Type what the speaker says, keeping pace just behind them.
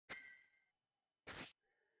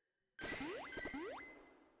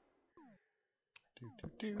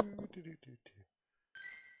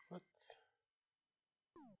What?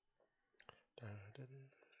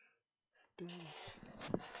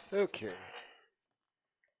 Okay.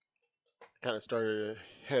 Kind of started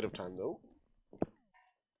ahead of time though.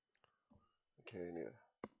 Okay, yeah.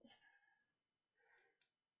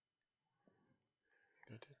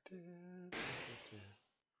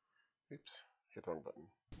 Oops, hit the wrong button.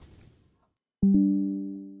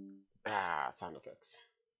 Ah, sound effects.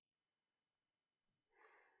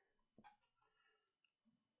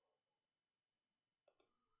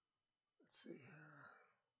 Let's see here.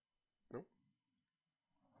 Nope.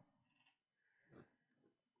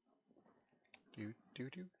 Do do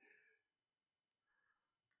do.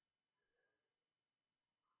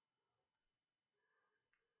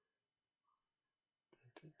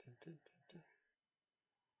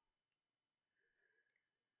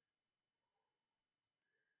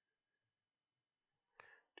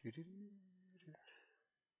 Do do do.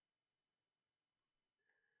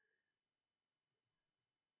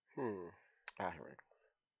 Ah, here it goes.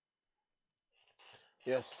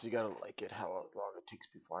 Yes, you gotta like it how long it takes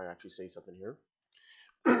before I actually say something here.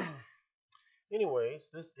 Anyways,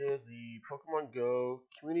 this is the Pokemon Go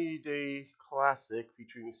Community Day Classic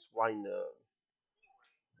featuring Swinub.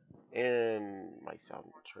 And my sound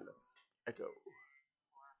turned up. Echo.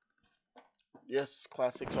 Yes,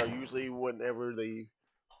 classics are usually whenever they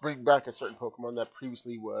bring back a certain Pokemon that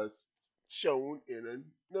previously was shown in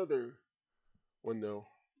another window.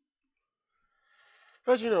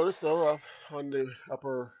 As you notice, though, up on the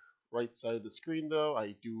upper right side of the screen, though,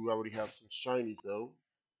 I do already have some shinies, though.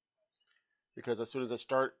 Because as soon as I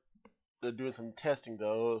start doing some testing,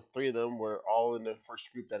 though, 3 of them were all in the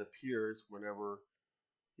first group that appears whenever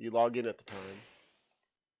you log in at the time.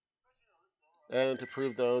 And to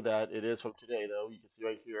prove, though, that it is from today, though, you can see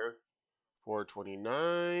right here,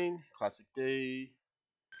 429, Classic Day,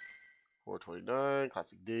 429,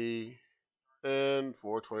 Classic Day, and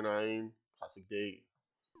 429, Classic Day.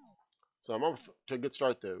 So I'm off to a good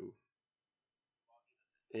start, though.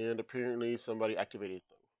 And apparently somebody activated it,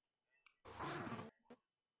 though.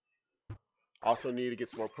 Also need to get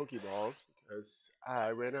some more Pokeballs because I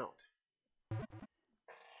ran out.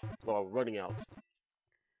 Well, running out.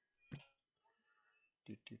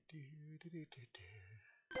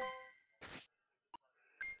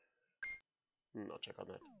 I'll check on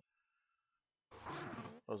that.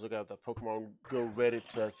 I was looking at the Pokemon Go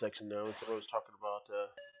Reddit section now, and someone was talking about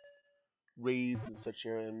raids and such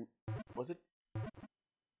here. And was it?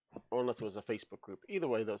 Or unless it was a Facebook group. Either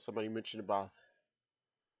way, though, somebody mentioned about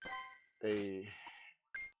the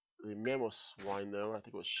Mamoswine, though. I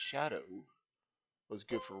think it was Shadow. Was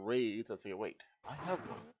good for raids. I think, wait, I have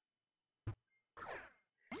one.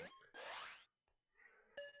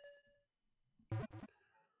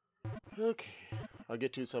 Okay, I'll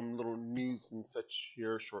get to some little news and such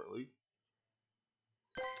here shortly.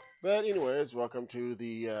 But anyways, welcome to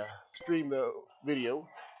the stream though video.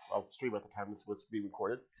 Well, stream at the time this was being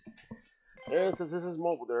recorded. And since this is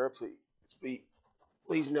mobile, there,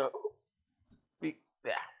 please know,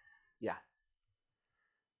 yeah,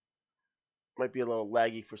 might be a little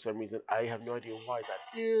laggy for some reason. I have no idea why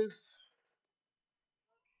that is.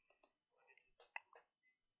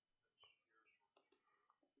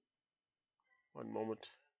 One moment.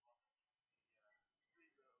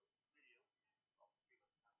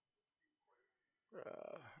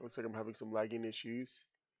 Looks like I'm having some lagging issues.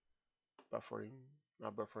 Buffering,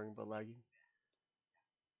 not buffering, but lagging.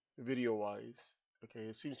 Video wise, okay,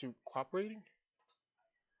 it seems to be cooperating.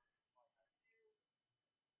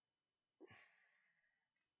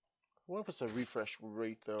 I wonder if it's a refresh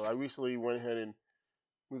rate though. I recently went ahead and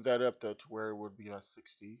moved that up though to where it would be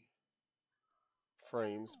 60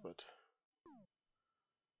 frames, but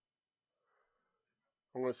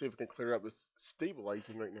I'm gonna see if we can clear up this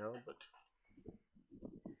stabilizing right now, but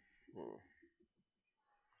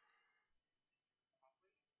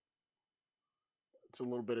it's a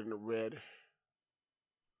little bit in the red.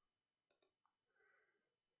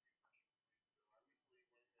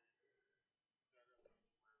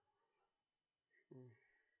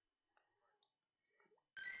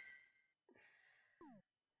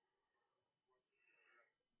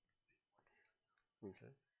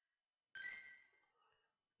 Okay.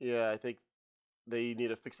 Yeah, I think they need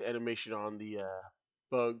to fix the animation on the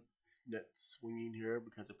bug net swinging here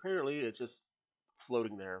because apparently it's just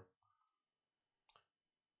floating there.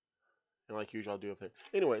 And like usual, I'll do it there.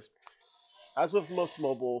 Anyways, as with most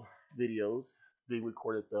mobile videos being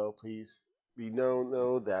recorded, though, please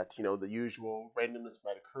know that the usual randomness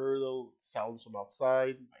might occur. Though sounds from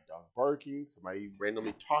outside, my dog barking, somebody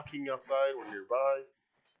randomly talking outside or nearby.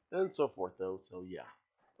 and so forth, though. So yeah,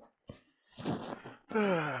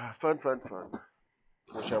 fun, fun, fun.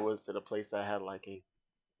 Wish I was at a place that had like a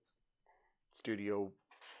studio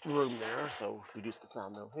room there, so reduce the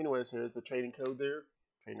sound though. Anyways, here's the trading code there.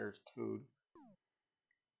 Trainer's code.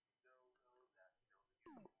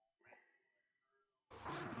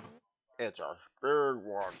 It's a big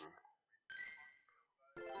one.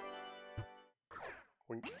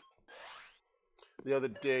 Wink. The other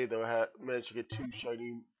day, though, I had managed to get two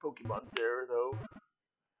shiny Pokemons there, though.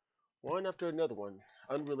 One after another one.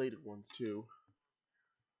 Unrelated ones, too.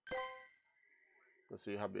 Let's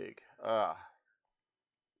see how big. 0.13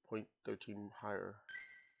 higher.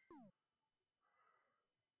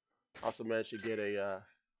 Also managed to get a,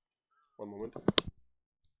 one moment.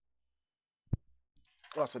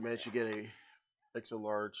 Also managed to get a extra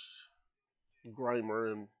large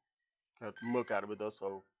Grimer and got Mook out of it, though,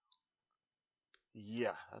 so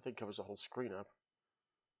yeah, I think covers the whole screen up.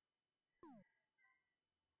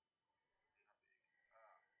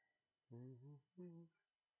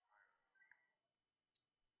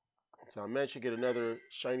 So I managed to get another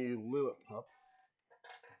shiny Lillipup.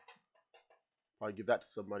 Probably give that to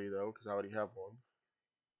somebody though, because I already have one.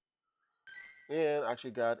 And I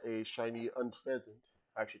actually got a shiny Unpheasant.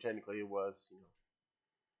 Actually, technically it was,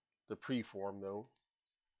 the pre-form though.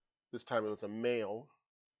 This time it was a male.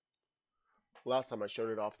 Last time I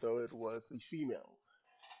showed it off though, it was the female.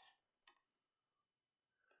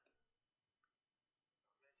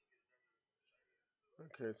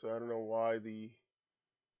 Okay, so I don't know why I'm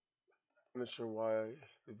not sure why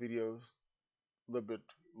the video's a little bit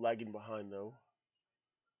lagging behind though.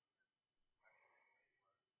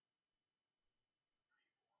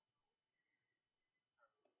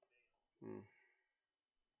 Hmm.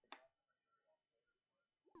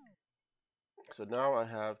 So now I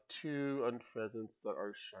have two Unpheasants that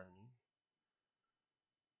are shiny.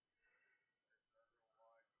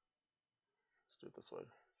 Let's do it this way.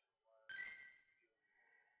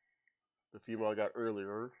 The female I got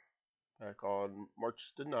earlier, back on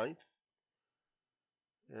March the 9th.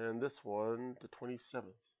 And this one, the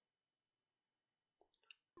 27th.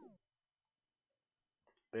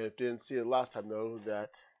 And if you didn't see it last time, though,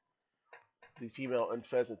 that the female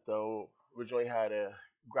Unpheasant, though, originally had a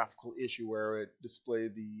graphical issue where it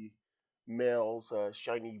displayed the male's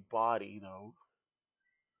shiny body, though.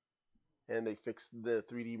 And they fixed the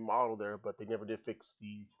 3D model there, but they never did fix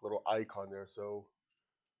the little icon there. So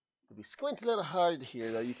if you squint a little hard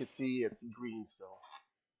here, though, you can see it's green still.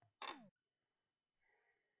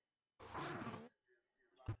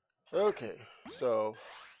 Okay, so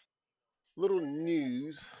little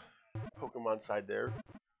news, Pokemon side there.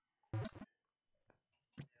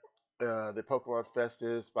 The Pokemon Fest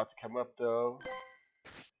is about to come up though.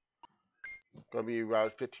 Gonna be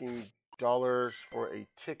around $15 for a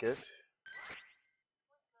ticket.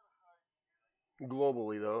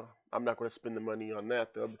 Globally though, I'm not gonna spend the money on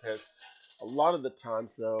that though because a lot of the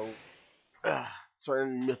times though,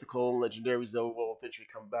 certain mythical and legendaries though will eventually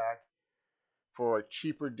come back for a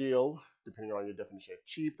cheaper deal, depending on your definition of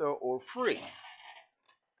cheap though, or free.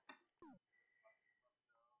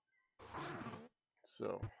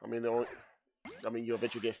 So you'll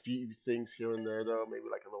eventually get a few things here and there though, maybe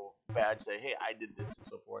like a little badge say, hey, I did this and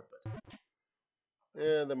so forth, but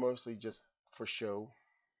yeah, they're mostly just for show.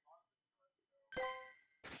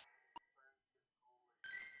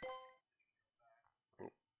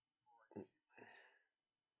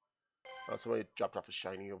 Somebody dropped off a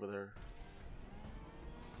shiny over there.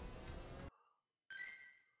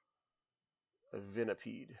 A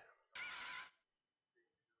Venipede.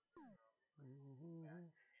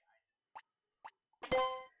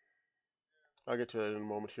 I'll get to it in a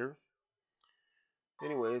moment here.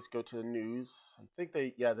 Anyways, go to the news. I think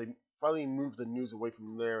they finally moved the news away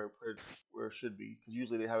from there and put it where it should be, because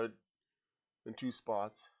usually they have it in two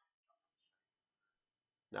spots.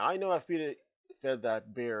 Now I know I fed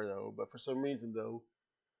that bear though, but for some reason though,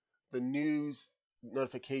 the news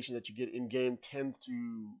notification that you get in game tends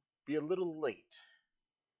to be a little late.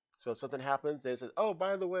 So if something happens, they say, "Oh,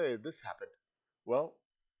 by the way, this happened." Well,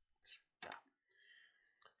 yeah.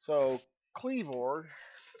 So Cleavor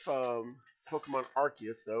from Pokemon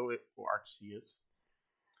Arceus, though, or Arceus,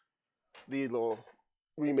 the little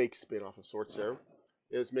remake spin-off of sorts there,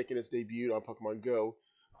 is making its debut on Pokemon Go.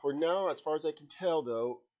 For now, as far as I can tell,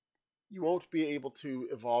 though, you won't be able to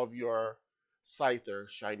evolve your Scyther,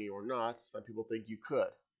 shiny or not. Some people think you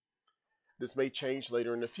could. This may change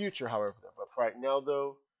later in the future, however. But for right now,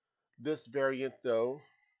 though, this variant, though,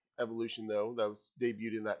 evolution, though, that was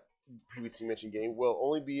debuted in that previously mentioned game, will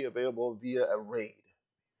only be available via a raid.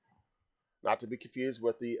 Not to be confused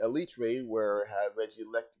with the Elite Raid, where it had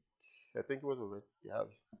I think it was a red. Yeah,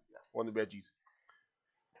 yeah, one of the veggies.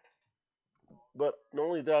 But not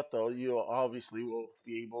only that, though, you obviously will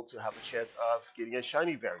be able to have a chance of getting a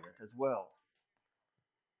shiny variant as well.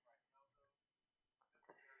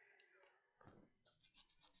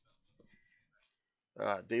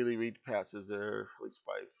 Daily read passes there, at least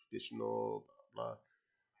 5 additional, blah, blah.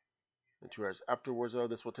 And 2 hours afterwards, though,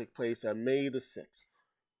 this will take place on May the 6th.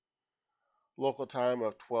 Local time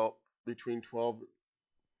of 12, between 12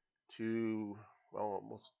 to, well,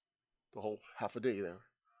 almost the whole half a day there.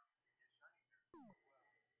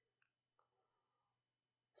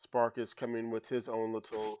 Spark is coming with his own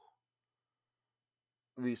little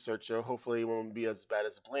research, so hopefully it won't be as bad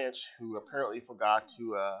as Blanche, who apparently forgot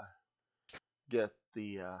to get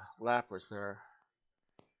the Lapras there.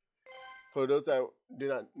 For those that do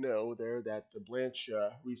not know, there that the Blanche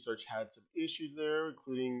research had some issues there,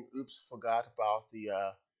 including oops, forgot about the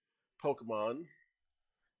Pokemon.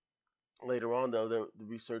 Later on, though, the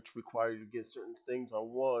research required you to get certain things on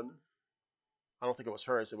one. I don't think it was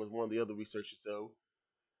hers; it was one of the other researchers. Though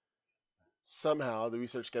somehow the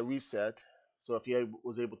research got reset, so if he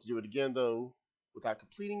was able to do it again, though, without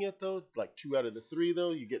completing it, though, like 2 out of the 3, though,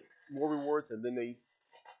 you get more rewards, and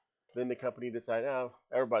then the company decided, oh,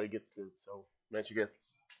 everybody gets it, so man, you get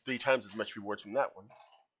 3 times as much rewards from that one.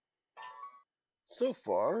 So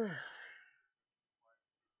far,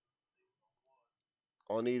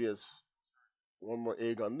 all I need is one more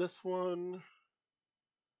egg on this one.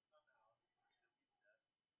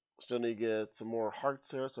 Still need to get some more hearts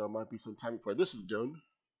there, so it might be some time before this is done.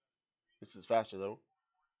 This is faster though.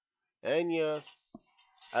 And yes,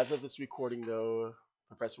 as of this recording though,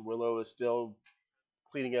 Professor Willow is still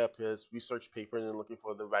cleaning up his research paper and looking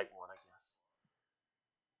for the right one, I guess.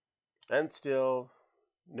 And still,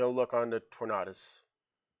 no luck on the Tornadus.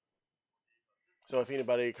 So if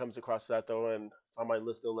anybody comes across that though and it's on my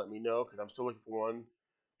list, they'll let me know because I'm still looking for one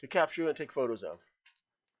to capture and take photos of.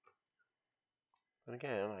 And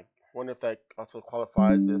again, I wonder if that also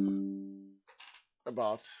qualifies if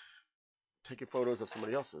about taking photos of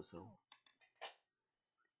somebody else's. So.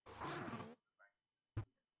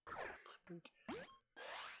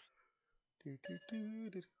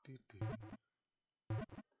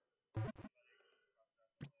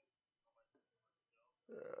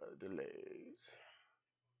 Delays.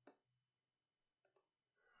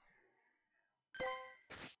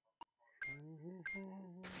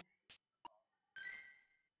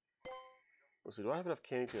 Let's see, do I have enough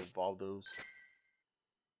candy to evolve those?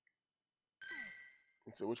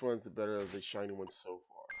 And so which one's the better of the shiny ones so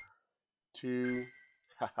far? 2.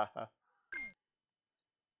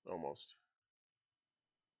 Almost.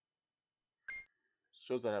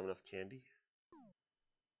 Shows that I have enough candy.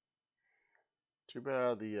 Too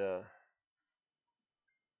bad the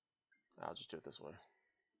I'll just do it this way.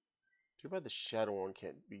 Too bad the shadow one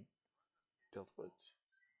can't be dealt with.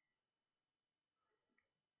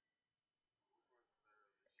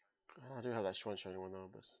 Oh, I do have that one shiny one though,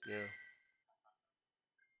 but yeah.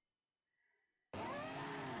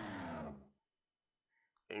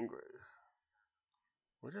 Angry.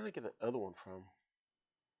 Where did I get the other one from?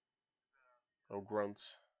 Oh,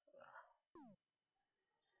 grunts.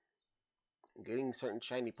 Getting certain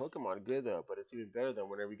shiny Pokemon good though, but it's even better than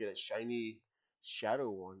whenever you get a shiny shadow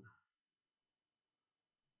one.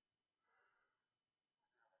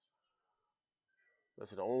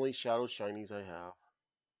 That's the only shadow shinies I have.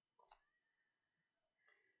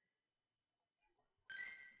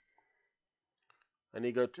 I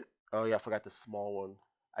need to go to. Oh yeah, I forgot the small one.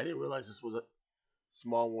 I didn't realize this was a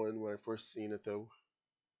small one when I first seen it though.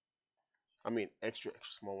 I mean, extra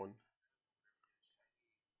small one.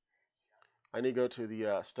 I need to go to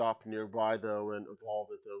the stop nearby though and evolve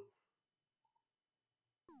it though.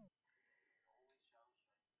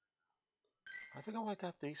 I forgot where I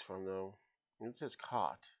got these from though. It says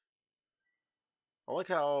caught. I like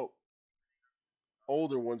how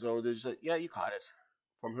older ones though. They just like, yeah, you caught it.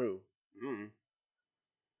 From who? Mm.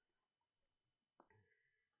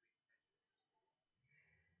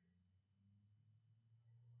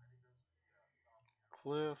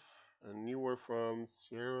 Cliff, and you were from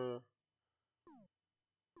Sierra.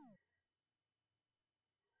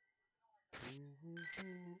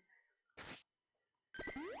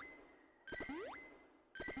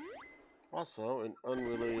 Also, an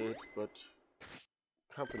unrelated but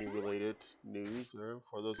company related news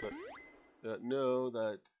for those that know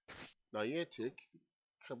that Niantic,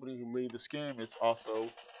 company who made this game, is also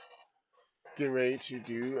getting ready to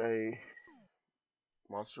do a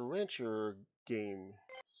Monster Rancher game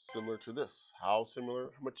similar to this. How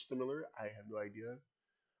similar? How much similar? I have no idea.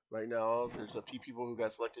 Right now, there's a few people who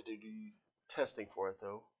got selected to do testing for it,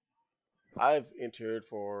 though. I've entered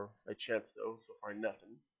for a chance though. So far,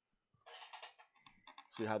 nothing.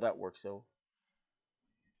 See how that works though.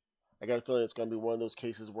 I got a feeling it's going to be one of those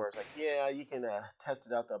cases where it's like, yeah, you can test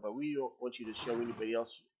it out though, but we don't want you to show anybody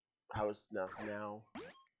else how it's now.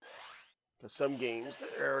 Because some games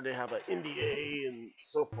they have an NDA and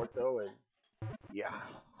so forth though, and yeah.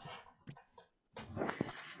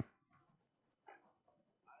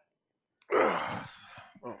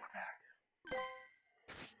 Oh my back.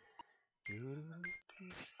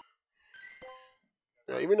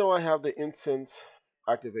 Now, even though I have the incense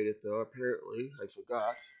activated though, apparently I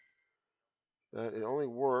forgot that it only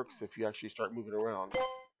works if you actually start moving around.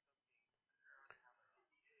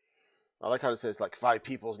 I like how it says like 5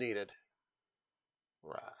 people's needed.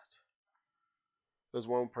 Right. There's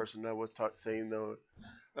one person that was saying though,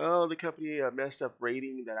 oh, the company messed up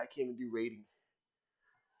rating that I can't even do rating.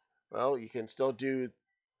 Well, you can still do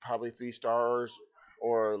probably 3 stars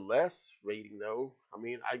or less rating though. I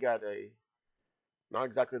mean, I got a not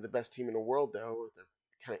exactly the best team in the world though. They're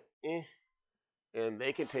kind of and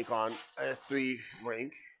they can take on a 3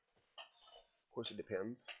 rank. Of course, it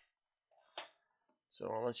depends.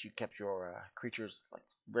 So unless you kept your creatures like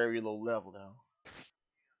very low level though.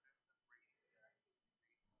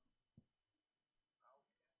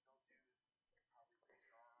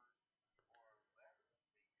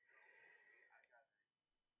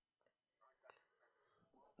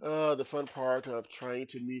 The fun part of trying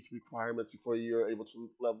to meet requirements before you're able to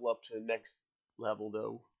level up to the next level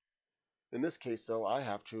though. In this case though, I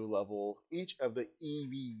have to level each of the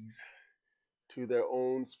EVs to their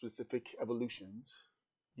own specific evolutions.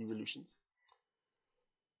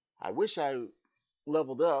 I wish I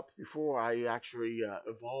leveled up before I actually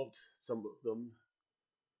evolved some of them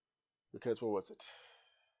because what was it?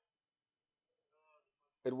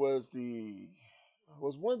 It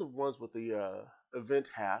was one of the ones with the event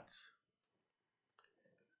hats,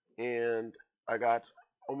 and I got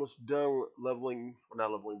almost done leveling, well,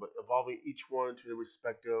 not leveling, but evolving each one to the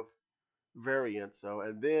respective variant. So,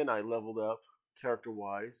 and then I leveled up character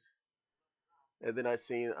wise, and then I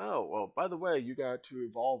seen, oh well, by the way, you got to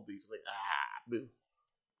evolve these. I'm like boo.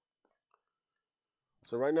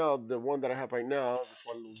 So right now, the one that I have right now, this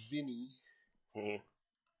one little Vinny,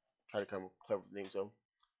 try to come clever with names though.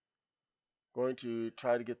 Going to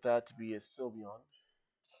try to get that to be a Sylveon.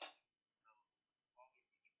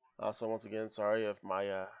 Also, once again, sorry if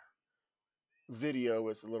my video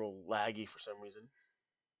is a little laggy for some reason.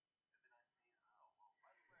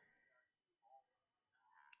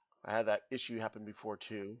 I had that issue happen before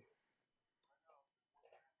too.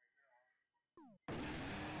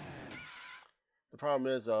 The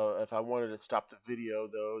problem is, if I wanted to stop the video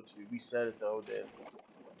though to reset it though, then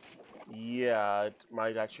yeah, it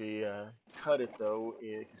might actually cut it though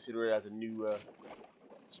and consider it as a new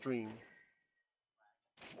stream.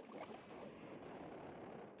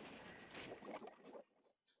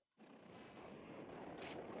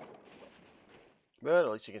 But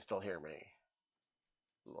at least you can still hear me.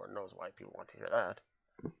 Lord knows why people want to hear that.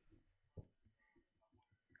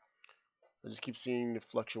 I just keep seeing the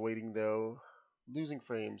fluctuating though. Losing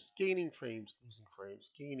frames, gaining frames, losing frames,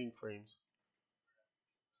 gaining frames.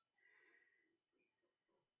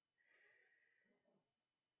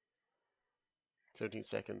 17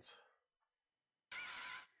 seconds.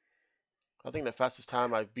 I think the fastest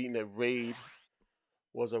time I've beaten a raid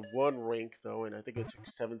was a 1 rank though, and I think it took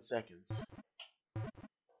 7 seconds.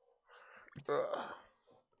 Ugh.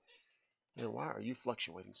 Man, why are you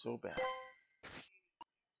fluctuating so bad?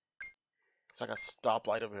 It's like a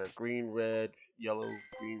stoplight over here. Green, red, yellow,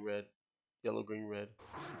 green, red, yellow, green, red.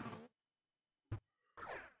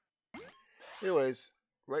 Anyways,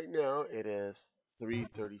 right now it is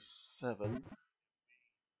 3:37.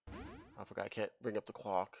 I forgot I can't bring up the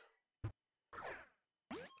clock.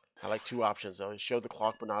 I like 2 options though. Show the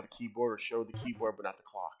clock but not a keyboard, or show the keyboard but not the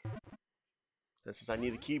clock. And since I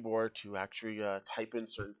need the keyboard to actually type in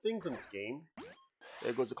certain things in this game,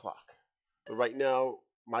 there goes the clock. But right now,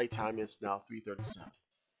 my time is now 3:37.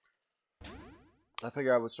 I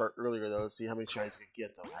figured I would start earlier though to see how many shinies I could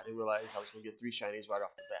get though. I didn't realize I was going to get 3 shinies right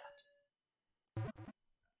off the bat.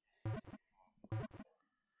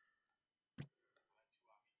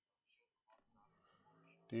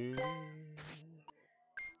 Hmm.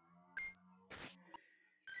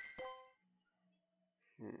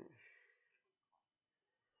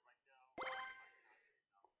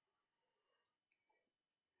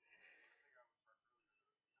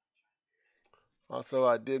 Also,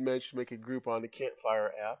 I did manage to make a group on the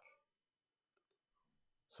Campfire app.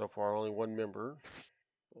 So far, only 1 member.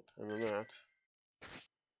 But other than that,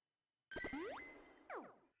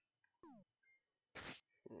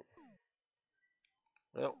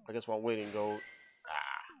 Well, I guess while waiting, go.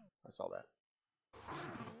 Ah, I saw that.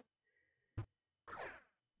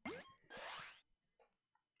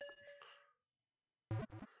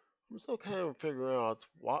 I'm still kind of figuring out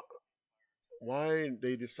why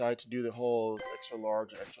they decide to do the whole extra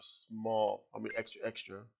large and extra small. I mean,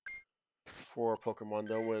 extra for Pokemon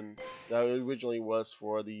though, when that originally was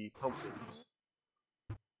for the pumpkins.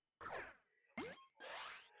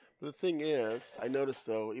 But the thing is, I noticed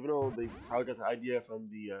though, even though they probably got the idea from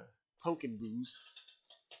the pumpkin booze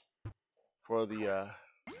for the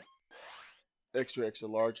extra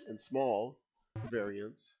large and small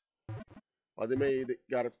variants, they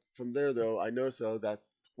got it from there though. I noticed though that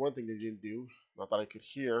one thing they didn't do, I thought I could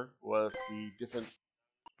hear, was the different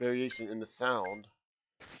variation in the sound,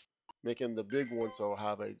 making the big one so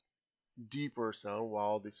have a deeper sound,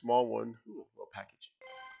 while the small one, ooh, little package,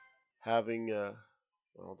 having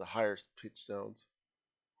well, the higher pitch sounds.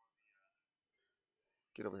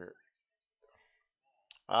 Get over here.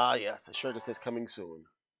 Ah, yes, it sure just says coming soon.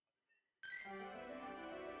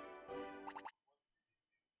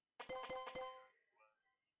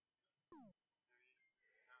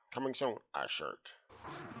 Coming soon, a shirt.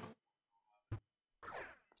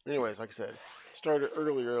 Anyways, like I said, started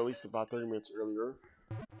earlier, at least about 30 minutes earlier.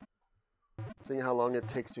 Seeing how long it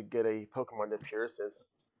takes to get a Pokemon to appear, since,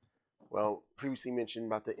 well, previously mentioned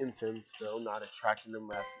about the incense, though, not attracting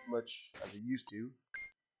them as much as it used to,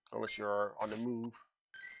 unless you're on the move.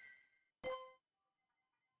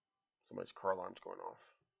 Somebody's car alarm's going off.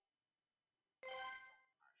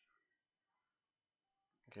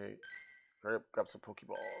 Okay, hurry up, grab some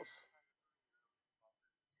Pokeballs.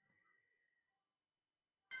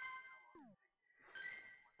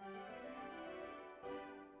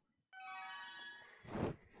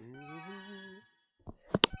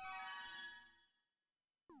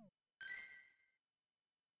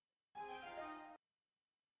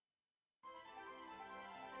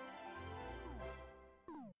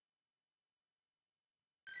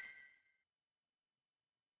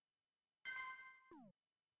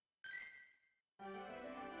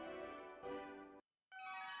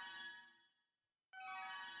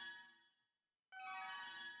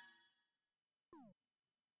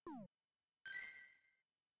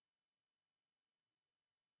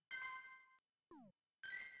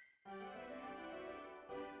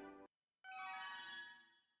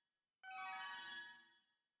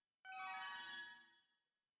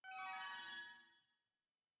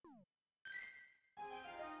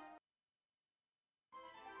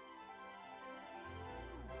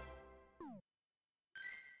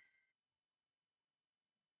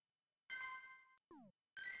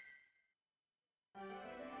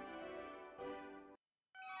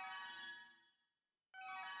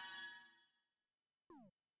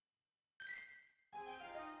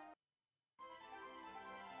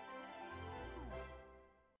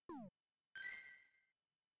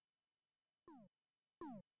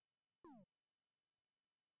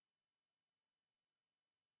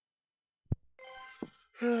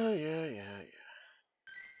 Yeah.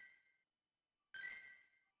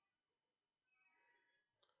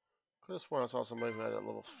 Could have sworn I saw somebody who had a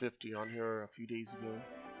level 50 on here a few days ago.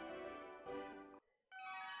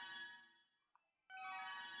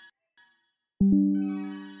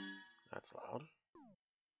 That's loud.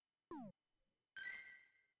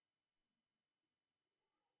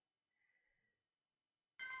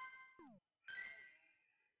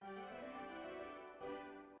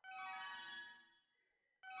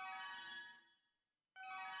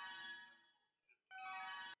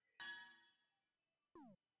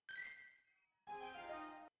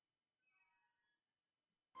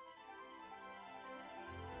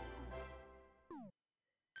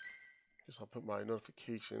 Guess I'll put my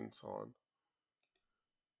notifications on.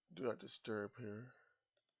 Do not disturb here.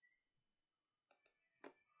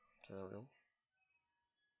 Okay, there we go.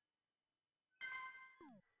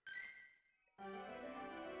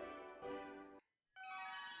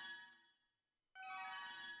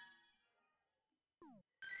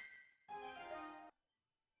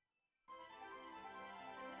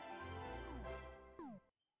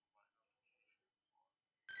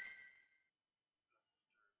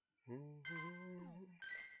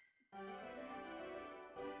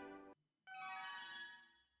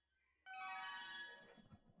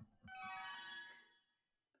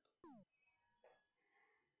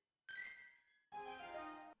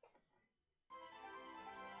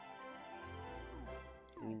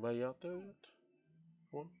 Anybody out there yet?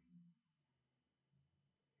 One?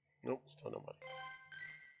 Nope, still nobody.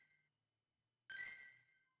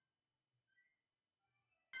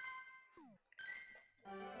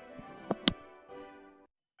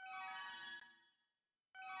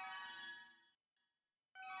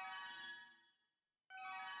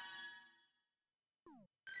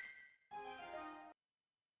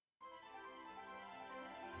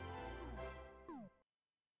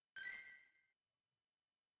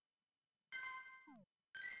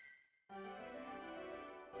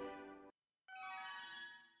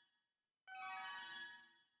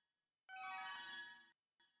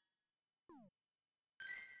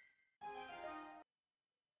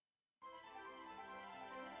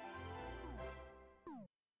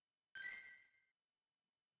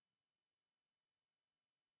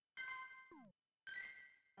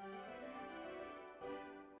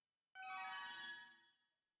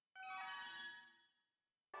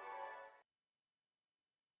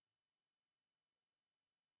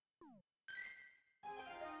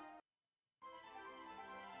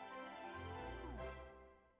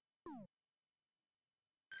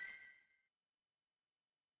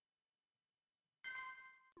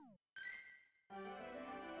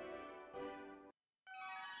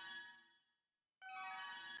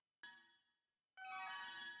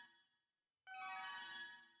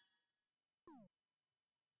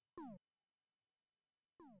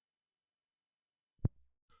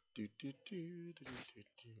 Do do do do do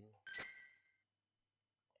do.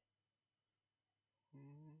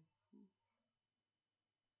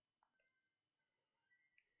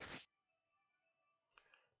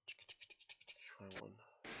 Wrong one.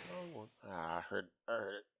 Wrong one. Ah, I heard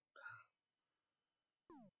it.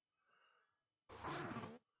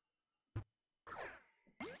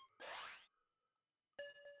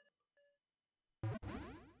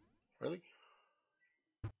 Really?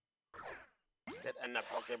 Get in the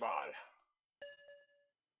Pokeball.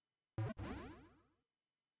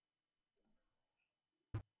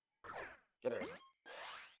 Get in.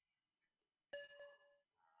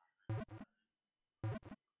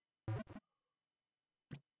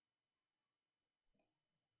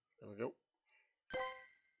 There we go.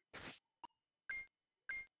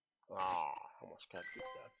 Ah, almost got good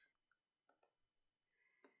stats.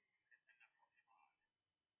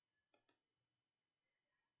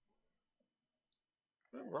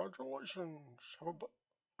 Congratulations. Have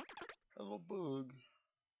a little bug.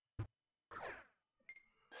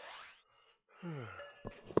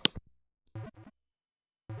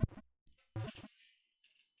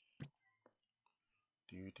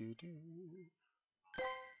 do do do.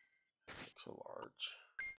 So large.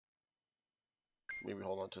 Maybe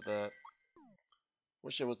hold on to that.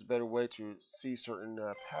 Wish there was a better way to see certain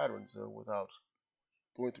patterns though without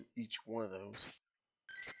going through each one of those.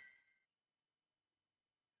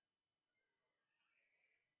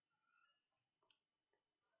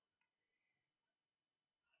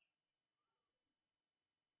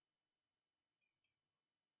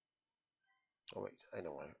 Oh wait, I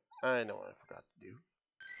know what I forgot to do.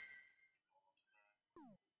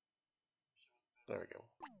 There we go.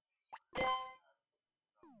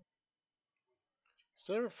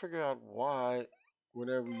 Still never figured out why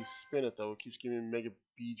whenever you spin it though, it keeps giving me Mega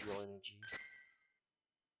Beedrill energy.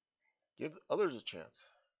 Give others a chance.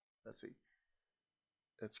 Let's see.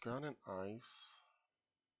 It's ground and ice.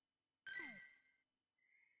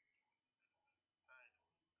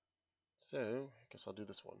 So, I guess I'll do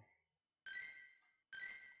this one.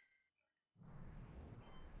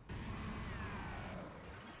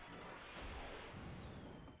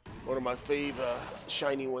 One of my fave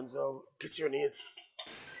shiny ones though, concerning it.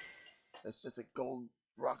 It's just a gold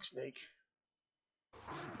rock snake.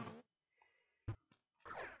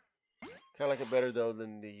 Kind of like it better though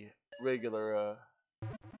than the regular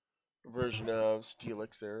version of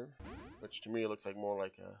Steelix there, which to me looks like more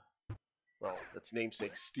like a, well, its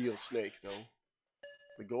namesake Steel Snake though.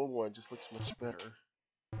 The gold one just looks much better.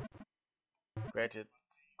 Granted,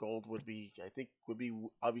 gold would be, I think, would be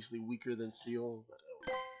obviously weaker than steel, but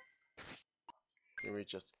maybe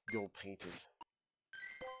just gold painted.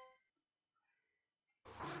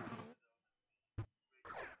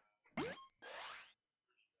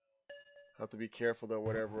 Have to be careful though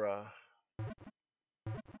whenever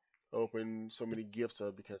open so many gifts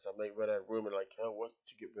though, because I might run out of room and like, oh, what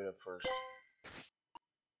to get rid of first.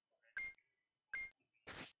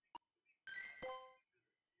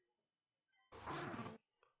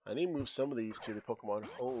 I need to move some of these to the Pokemon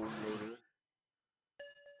home later.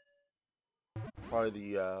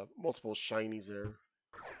 Probably the multiple shinies there.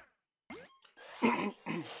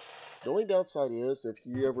 The only downside is if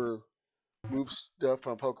you ever move stuff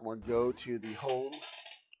from Pokemon Go to the home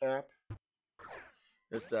app,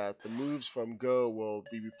 is that the moves from Go will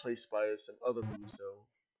be replaced by some other moves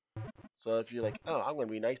though. So if you're like, oh, I'm going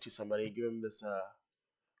to be nice to somebody, give them this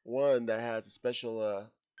one that has a special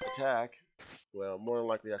attack, well, more than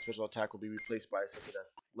likely that special attack will be replaced by something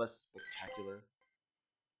that's less spectacular.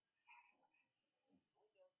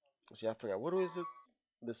 See, I forgot. What was it?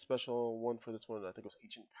 The special one for this one, I think it was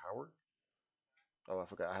Ancient Power. Oh, I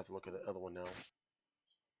forgot. I have to look at the other one now.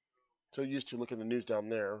 So used to look at the news down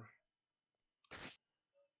there.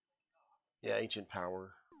 Yeah, Ancient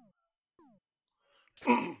Power.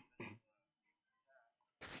 Let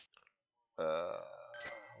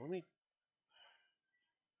me.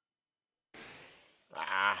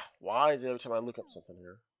 Why is it every time I look up something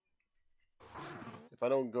here? If I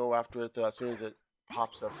don't go after it though, as soon as it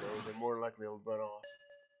pops up though, then more likely it'll run off.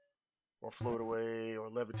 or float away, or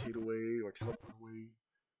levitate away, or teleport away.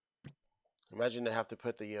 Imagine they have to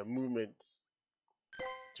put the movement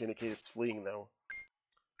to indicate it's fleeing, though.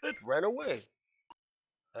 It ran away.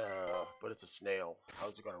 But it's a snail.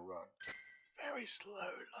 How's it gonna run? Very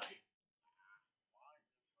slowly.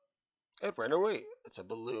 It ran away. It's a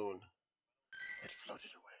balloon. It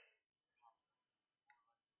floated away.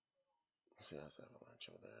 Let's see, that's avalanche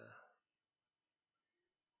over there.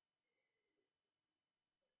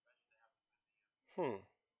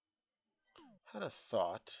 Had a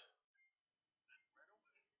thought.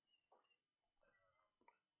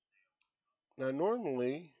 Now,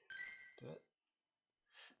 normally,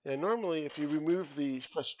 if you remove the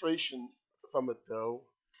frustration from it, though,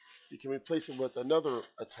 you can replace it with another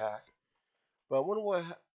attack. But I wonder what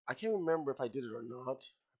I can't remember if I did it or not.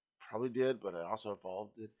 Probably did, but I also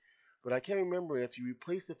evolved it. But I can't remember if you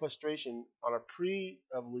replace the frustration on a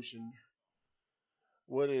pre-evolution,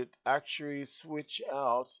 would it actually switch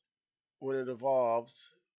out when it evolves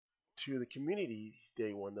to the community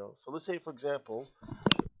day one though. So let's say, for example,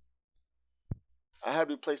 I had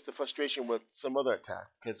replaced the frustration with some other attack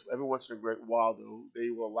because every once in a great while though they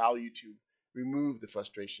will allow you to remove the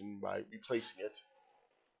frustration by replacing it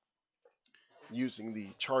using the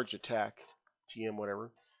charge attack, TM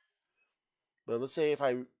whatever. But let's say if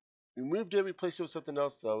I removed it, replaced it with something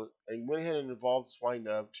else though, and went ahead and evolved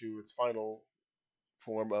Swinub to its final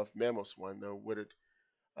form of Mammal Swine though, would it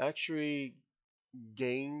actually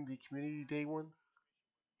gain the community day one?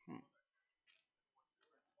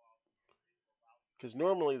 Because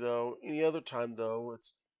normally, though, any other time, though,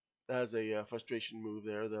 it has a frustration move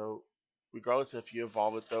there, though. Regardless if you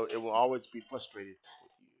evolve it, though, it will always be frustrated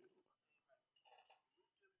with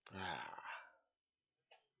you.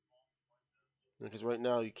 Because right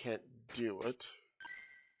now you can't do it.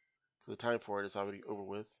 Because the time for it is already over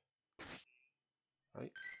with.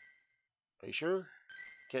 Right? Are you sure?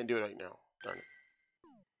 Can't do it right now. Darn it.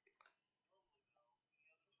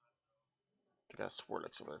 I got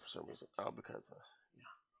Swirlix over there for some reason. Oh, because yeah.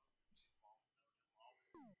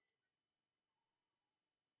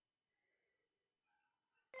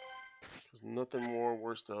 There's nothing more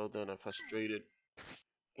worse though than a frustrated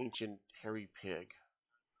ancient hairy pig.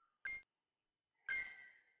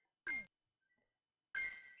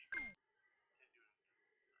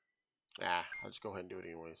 I'll just go ahead and do it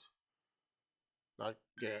anyways. Not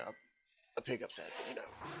get a pig upset, but you know.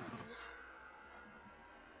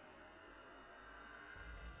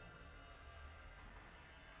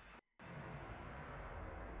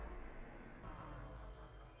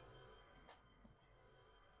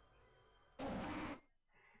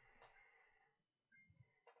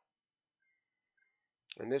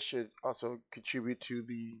 And this should also contribute to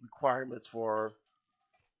the requirements for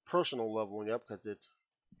personal leveling up because it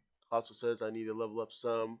also says I need to level up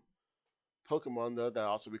some Pokemon though that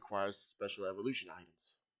also requires special evolution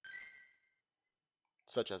items,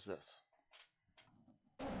 such as this.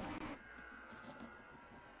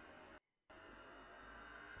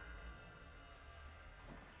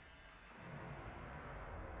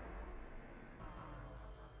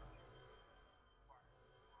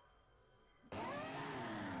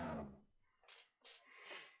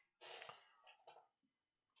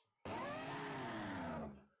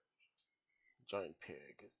 Giant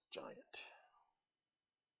pig is giant.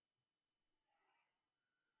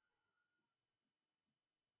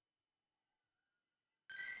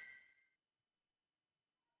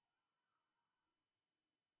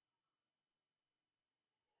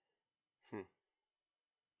 Hmm.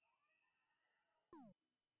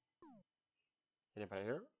 Anybody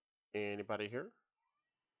here? Anybody here?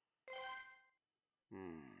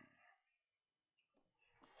 Hmm.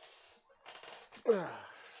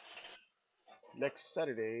 Next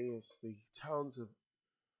Saturday is the Towns of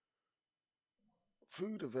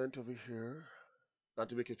Food event over here. Not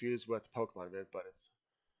to be confused with the Pokemon event, but it's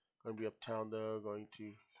going to be uptown though, going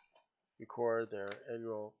to record their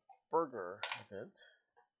annual burger event.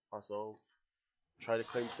 Also, try to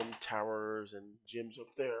claim some towers and gyms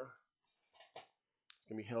up there. It's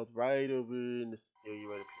going to be held right over in this area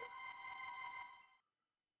right up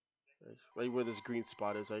here. Right where this green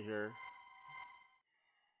spot is right here.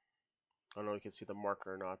 I don't know if you can see the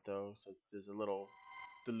marker or not though, since there's a little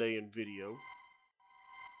delay in video.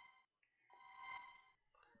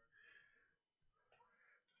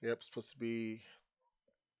 Yep, it's supposed to be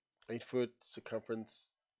 8-foot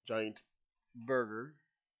circumference giant burger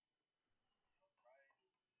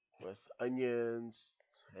with onions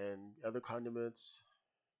and other condiments.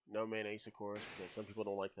 No mayonnaise, of course, because some people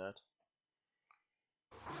don't like that.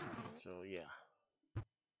 So yeah,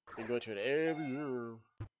 we go to it every year.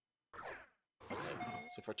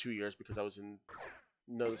 So for 2 years because I was in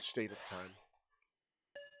another state at the time.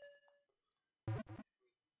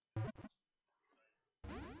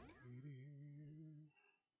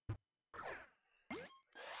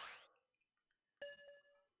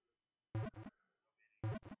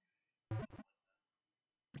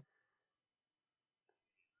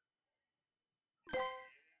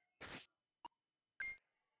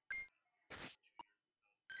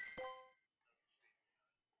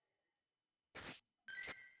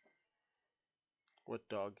 What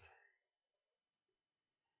dog?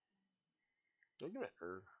 Don't give me an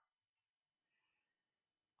err.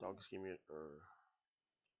 Dogs give me an err.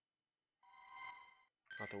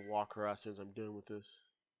 I have to walk her as soon as I'm done with this.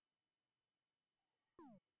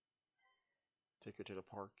 Take her to the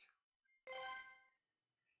park.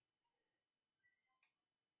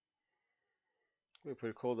 It'd be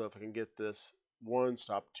pretty cool though if I can get this one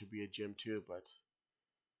stop to be a gym too, but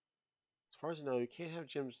as far as I know, you can't have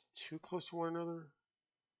gyms too close to one another.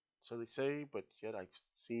 So they say, but yet I've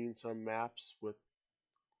seen some maps with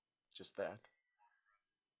just that.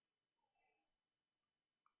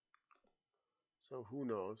 So who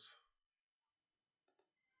knows?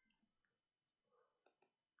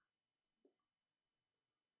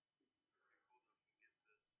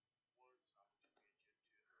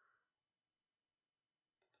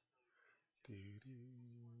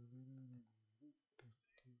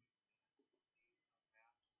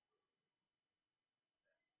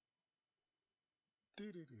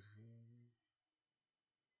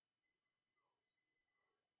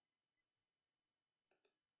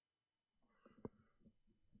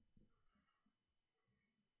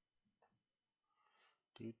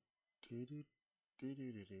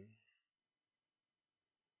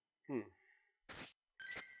 Hmm.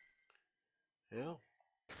 Yeah.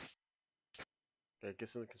 I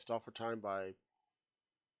guess I can stall for time by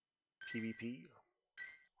PvP.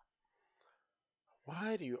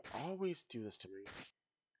 Why do you always do this to me?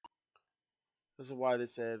 This is why they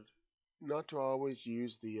said not to always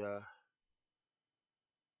use the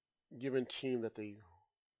given team that they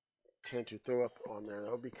tend to throw up on there,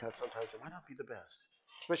 though, because sometimes it might not be the best.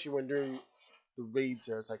 Especially when during the raids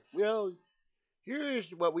there, it's like, well,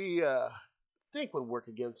 here's what we think would work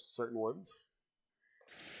against certain ones.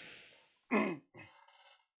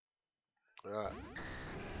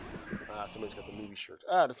 Somebody's got the movie shirt.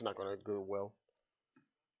 That's not going to go well.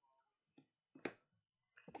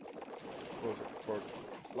 What was it? For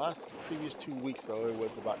the last previous 2 weeks, though, it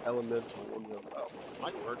was about elemental. Oh,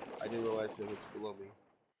 might work. I didn't realize it was below me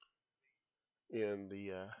in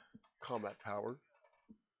the combat power.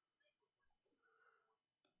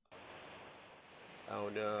 Oh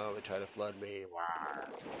no, they tried to flood me. Wow.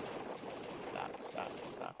 Stop, stop,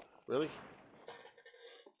 stop. Really?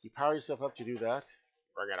 You power yourself up to do that?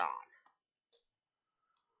 Bring it on.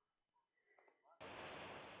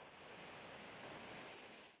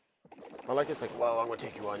 I like it's like, well, I'm gonna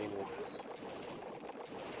take you on anyways.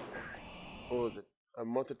 What was it? A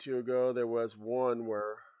month or two ago, there was one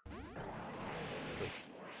where.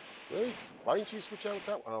 Really? Why didn't you switch out with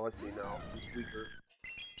that one? Oh, I see now. He's weaker.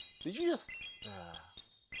 Did you just?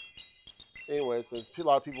 Anyways, a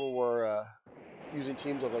lot of people were using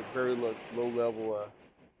teams of like very low level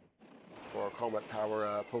or combat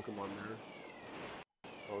power Pokemon there.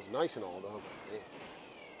 It was nice and all though, but man,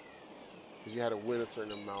 because you had to win a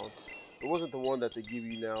certain amount. It wasn't the one that they give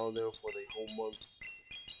you now though for the whole month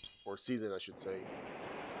or season, I should say.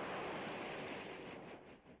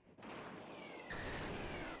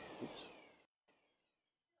 Oops.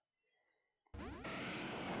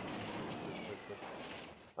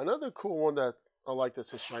 Another cool one that I like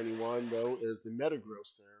that's a shiny one though is the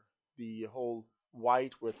Metagross there. The whole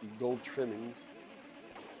white with the gold trimmings,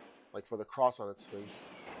 like for the cross on its face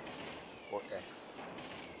or X.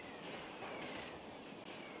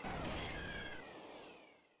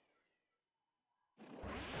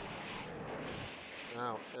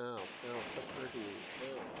 Ow, ow, ow, stop hurting me.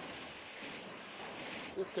 Ow.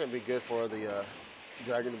 This can't be good for the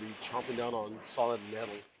dragon to be chomping down on solid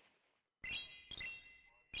metal.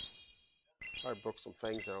 I broke some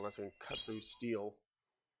fangs there unless I can cut through steel.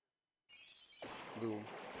 Boom.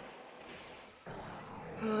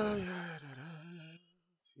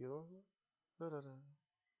 Steel.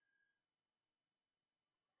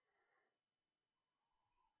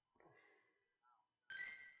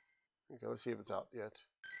 Okay, let's see if it's out yet.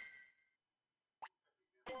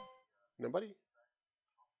 Nobody?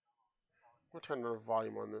 We'll turn the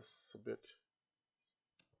volume on this a bit.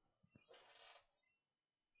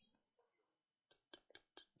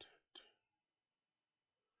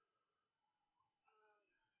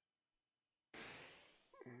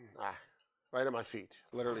 Ah, Right at my feet.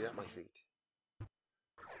 Literally at my feet.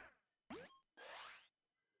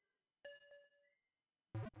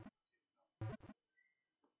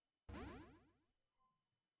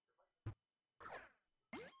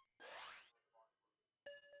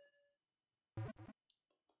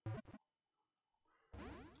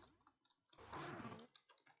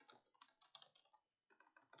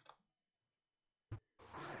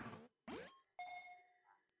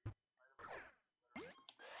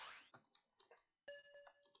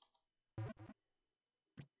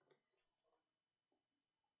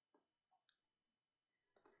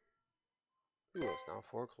 Ooh, it's now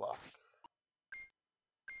 4 o'clock.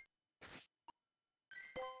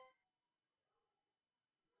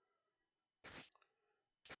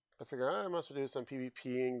 I figure I must do some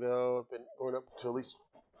PvPing though. I've been going up to at least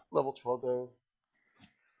level 12 though.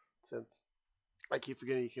 Since I keep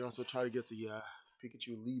forgetting you can also try to get the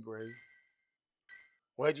Pikachu Libre.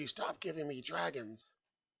 Why'd you stop giving me dragons?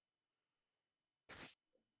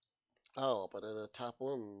 Oh, but they're the top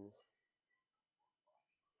ones.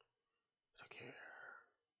 I don't care.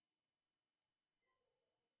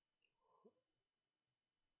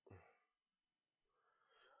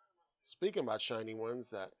 Speaking about shiny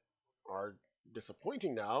ones that are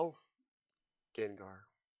disappointing now, Gengar.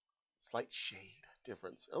 Slight shade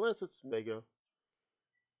difference. Unless it's Mega.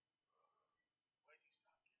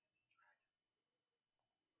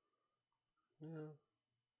 Yeah.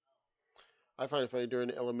 I find it funny during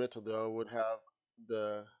the Elemental though would have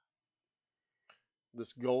the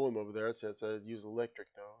this golem over there says use electric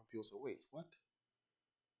though. People say, wait, what?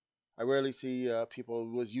 I rarely see people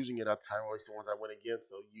who was using it at the time, or at least the ones I went against,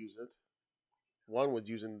 they'll use it. One was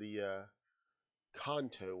using the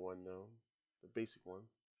Kanto one though, the basic one.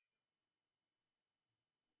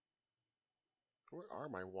 Where are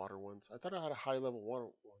my water ones? I thought I had a high level water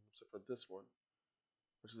one, except for this one,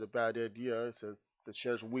 which is a bad idea since it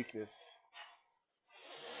shares weakness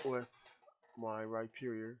with my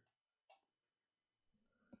Rhyperior.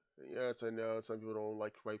 Yes, I know some people don't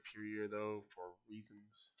like Rhyperior though for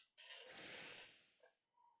reasons.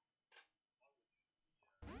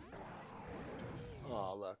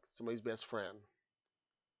 Oh, look, somebody's best friend.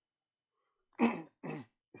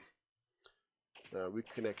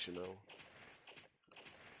 Weak connection though.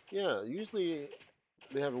 Yeah, usually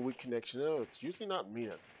they have a weak connection though. It's usually not me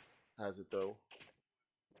that has it though.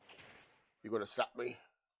 You're gonna stop me?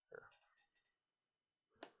 Here.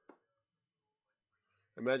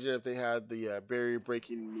 Imagine if they had the barrier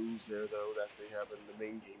breaking moves there though that they have in the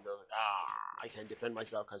main game. They're like, I can't defend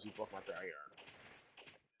myself because you broke my barrier.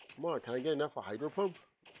 Come on, can I get enough of Hydro Pump?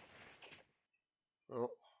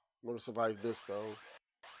 Well, I'm gonna survive this though.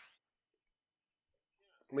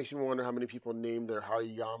 Makes me wonder how many people name their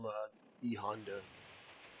Hariyama E Honda.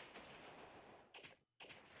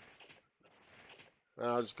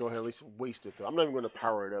 I'll just go ahead and at least waste it though. I'm not even going to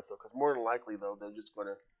power it up though, because more than likely though they're just going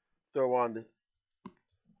to throw on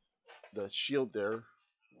the shield there.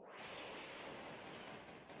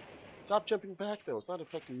 Stop jumping back though. It's not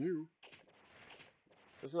affecting you.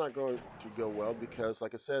 It's not going to go well because,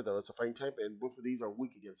 like I said though, it's a fighting type, and both of these are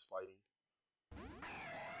weak against fighting.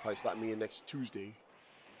 Probably slap me in next Tuesday.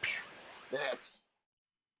 Next.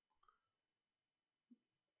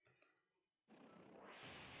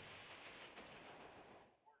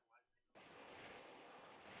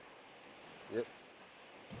 Yep.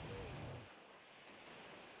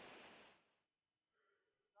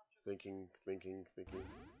 Thinking.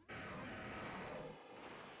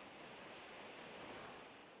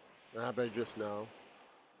 I better just now.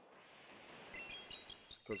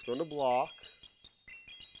 So it's going to block.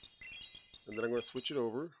 And then I'm going to switch it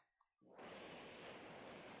over.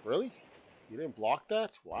 Really? You didn't block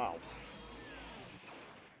that? Wow.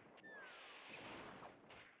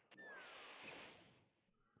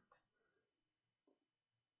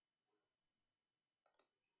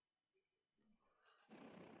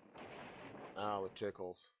 Ow, it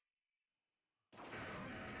tickles.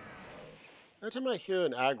 Every time I hear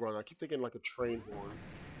an Aggron, I keep thinking like a train horn.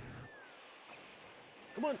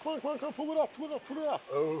 Come on, pull it off.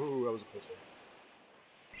 Oh, that was a close one.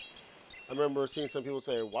 I remember seeing some people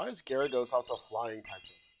say, why is Gyarados also flying type?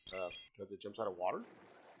 Because it jumps out of water?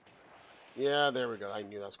 Yeah, there we go. I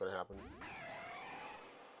knew that was going to happen.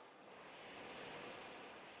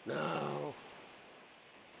 No.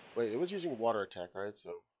 Wait, it was using water attack, right?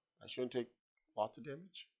 So I shouldn't take lots of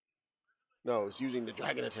damage? No, it's using the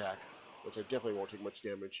dragon attack, which I definitely won't take much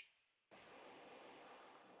damage.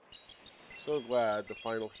 So glad the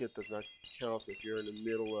final hit does not count if you're in the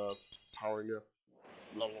middle of powering up.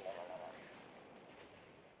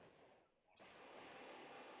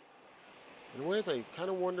 And In ways, I kind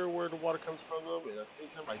of wonder where the water comes from, though, and at the same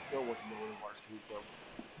time, I don't want to know where the water's coming from.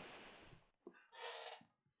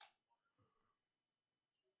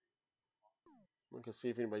 We can see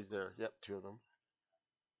if anybody's there. Yep, 2 of them.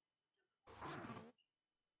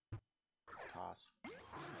 Toss.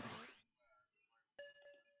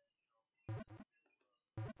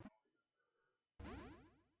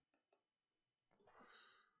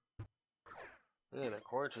 Man,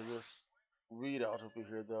 according to this readout over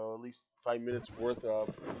here, though, at least 5 minutes worth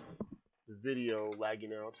of the video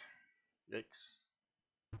lagging out. Yikes.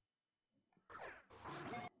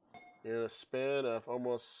 In a span of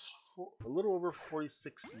almost a little over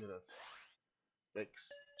 46 minutes.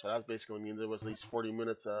 Yikes. So that basically means there was at least 40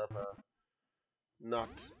 minutes of not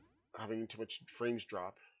having too much frames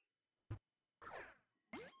drop.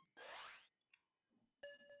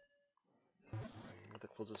 I have to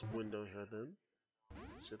close this window here then.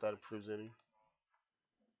 See if that improves any.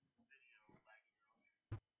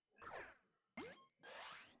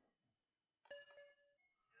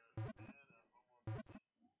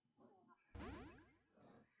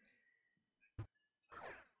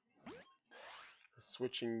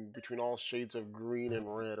 Switching between all shades of green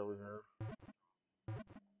and red over here.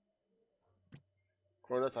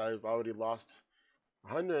 Cornets, I've already lost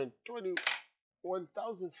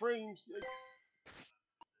 121,000 frames. Yikes.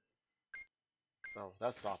 Oh,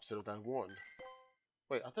 that's the opposite of that one.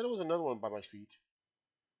 Wait, I thought it was another one by my feet.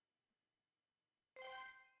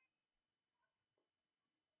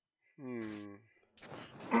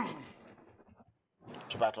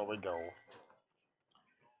 To battle we go.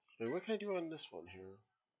 Wait, what can I do on this one here?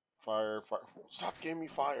 Fire, fire. Stop giving me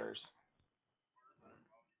fires.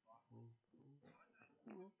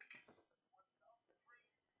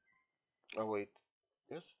 Oh, wait.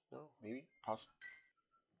 Yes? No? Maybe? Possible.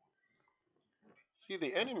 See,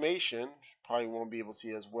 the animation probably won't be able to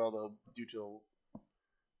see as well, though, due to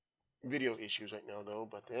video issues right now, though.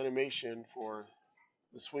 But the animation for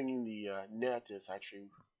the swinging the net is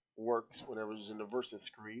actually works whenever it's in the versus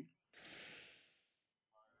screen.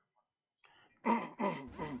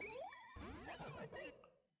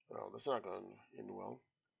 Oh, that's not going to end well.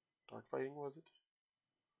 Dark fighting, was it?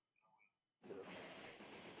 Yes.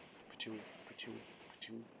 Patooey, patooey,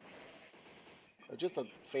 patooey. Just a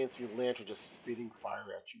fancy lantern just spitting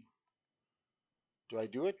fire at you. Do I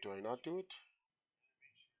do it? Do I not do it?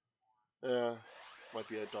 Might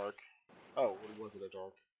be a dark. Oh, it wasn't a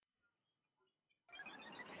dark.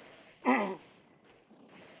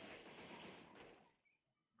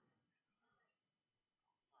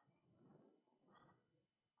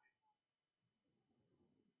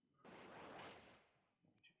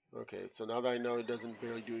 Okay, so now that I know it doesn't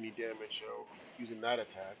barely do any damage, so using that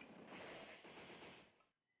attack.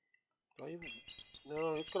 Do I even...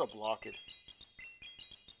 No, it's gonna block it.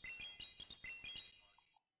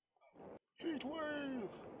 Heat wave!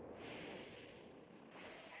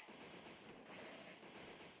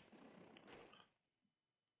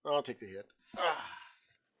 I'll take the hit.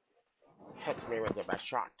 Hex me with the best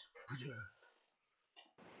shot.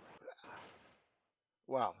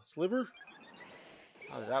 Wow, sliver?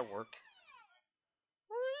 How did that work?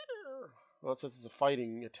 Well, it says it's a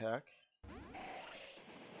fighting attack.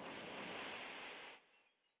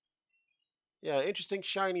 Yeah, interesting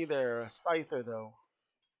shiny there. A Scyther, though.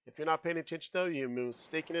 If you're not paying attention, though, you're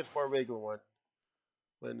mistaking it for a regular one.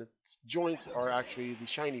 When its joints are actually the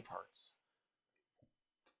shiny parts.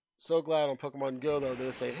 So glad on Pokemon Go, though,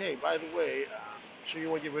 they say, hey, by the way, sure you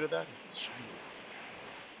want to get rid of that? It's shiny.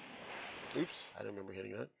 Oops, I don't remember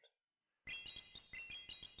hitting that.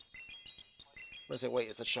 I said, wait,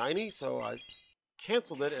 it's a shiny? So I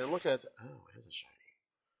canceled it and looked at it and said, oh, it is a shiny.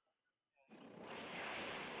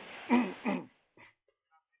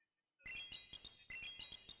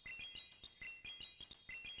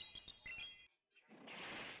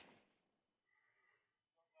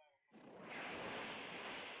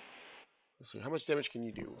 Let's see, how much damage can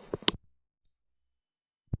you do?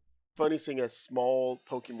 Funny seeing a small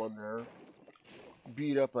Pokemon there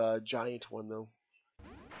beat up a giant one, though.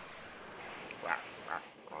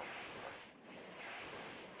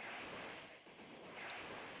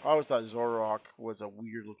 I always thought Zoroark was a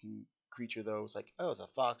weird-looking creature, though. It's like, oh, it's a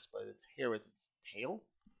fox, but its hair is its tail?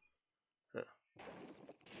 Huh.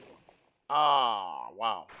 Ah,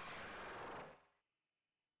 wow.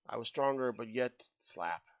 I was stronger, but yet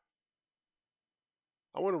slap.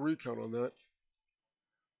 I want a recount on that.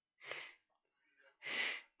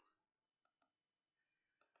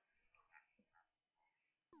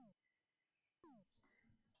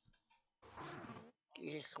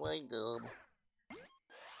 Swinub.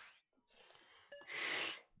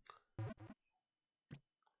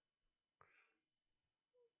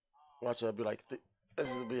 Watch it, I'll be like,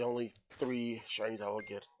 this will be only 3 shinies I will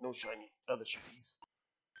get. No shiny, other shinies.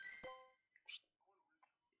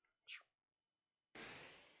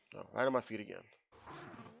 Oh, right on my feet again.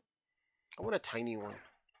 I want a tiny one.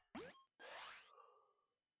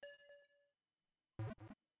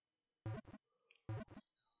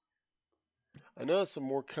 I know some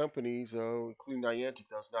more companies, including Niantic,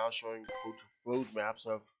 that's now showing quote, roadmaps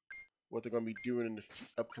of what they're going to be doing in the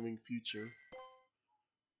upcoming future.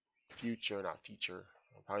 Future, not feature.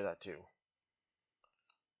 Probably that too.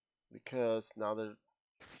 Because now they're,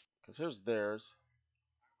 because here's theirs.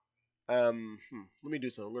 Let me do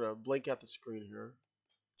something. I'm gonna blank out the screen here,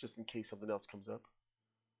 just in case something else comes up.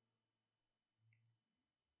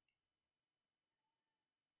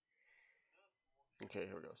 Okay,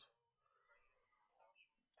 here it goes.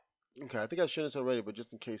 Okay, I think I should have already, but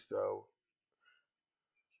just in case though.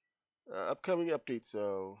 Upcoming updates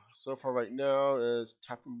though. So far right now is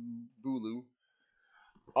Tapu Bulu.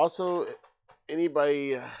 Also,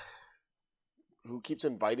 anybody who keeps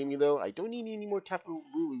inviting me though, I don't need any more Tapu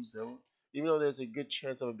Bulus though. Even though there's a good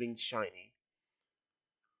chance of it being shiny.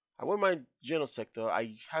 I wouldn't mind Genesect though.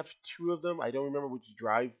 I have 2 of them. I don't remember which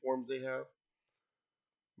drive forms they have.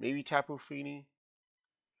 Maybe Tapu Fini.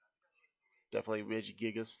 Definitely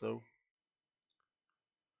Regigigas though.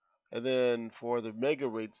 And then for the Mega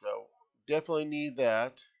Raids though, definitely need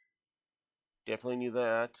that. Definitely need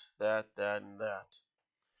that, and that.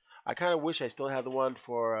 I kind of wish I still had the one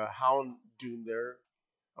for Hound Doom there.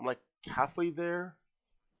 I'm like halfway there,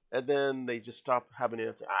 and then they just stop having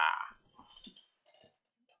it.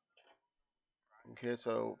 Okay,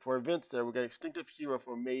 so for events there, we got Extinctive Hero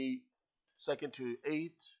from May 2nd to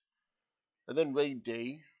 8th, and then Raid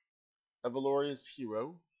Day, a Valorious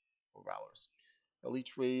Hero, or Valorous.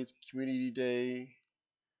 Elite Raids, Community Day,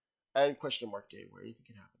 and Question Mark Day, where anything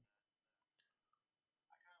can happen.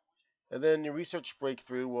 And then your research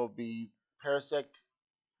breakthrough will be Parasect,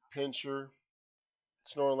 Pinscher,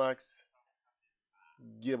 Snorlax,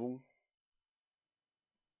 Gibble,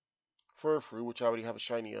 Furfrou, which I already have a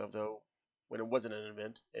shiny of though, when it wasn't an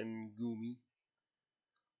event, and Goomy.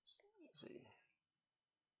 Let's see.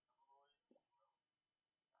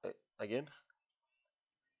 Again?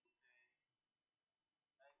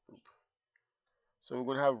 Oop. So we're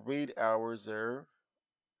going to have raid hours there.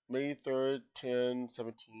 May 3rd, 10,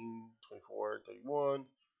 17, 24, 31.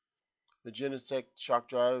 The Genesect Shock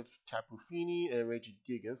Drive, Tapu Fini, and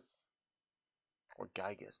Regigigas. Or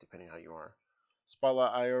Gigas, depending how you are.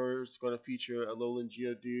 Spotlight IR is going to feature Alolan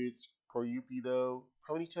Geodudes, Koryupi though,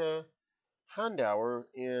 Ponyta, Houndour,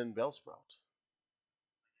 and Bellsprout.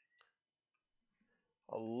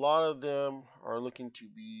 A lot of them are looking to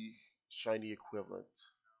be shiny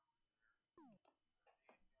equivalents.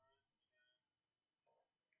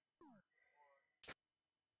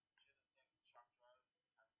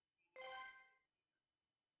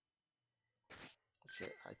 Let's see.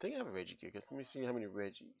 I think I have a Regigigas. Let me see how many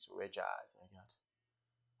Regis I got.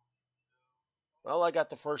 Well, I got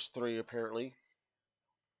the first 3 apparently.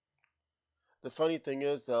 The funny thing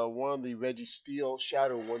is, though, one of the Registeel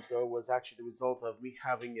Shadow ones, though, was actually the result of me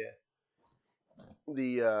having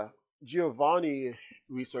the Giovanni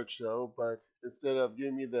research, though, but instead of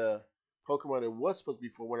giving me the Pokemon it was supposed to be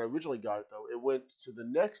for when I originally got it, though, it went to the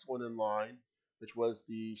next one in line, which was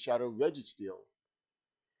the Shadow Registeel.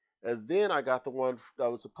 And then I got the one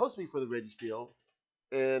that was supposed to be for the Registeel,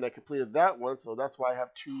 and I completed that one, so that's why I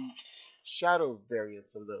have 2 Shadow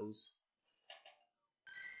variants of those.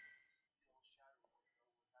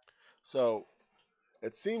 So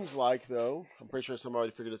it seems like, though, I'm pretty sure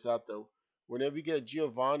somebody figured this out, though. Whenever you get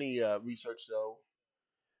Giovanni research, though,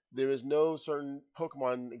 there is no certain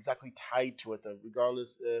Pokemon exactly tied to it, though,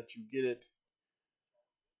 regardless if you get it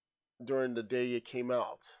during the day it came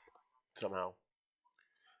out, somehow.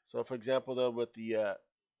 So, for example, though, with the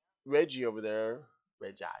Reggie over there,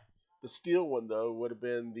 Reggie, the steel one, though, would have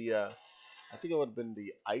been I think it would have been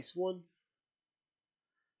the ice one,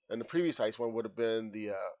 and the previous ice one would have been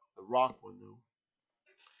the rock one, though.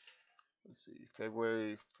 Let's see,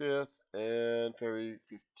 February 5th and February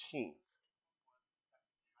 15th.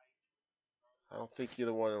 I don't think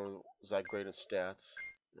either one was that great in stats.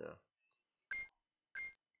 Yeah.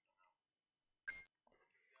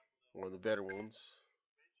 One of the better ones.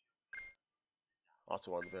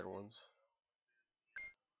 Also one of the better ones.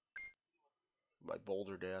 My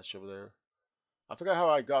Boulder Dash over there. I forgot how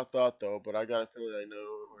I got that though, but I got a feeling I know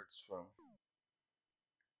where it's from.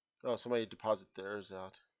 Oh, somebody deposit theirs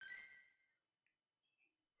out.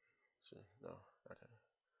 Let's see, no, okay.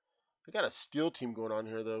 I got a steel team going on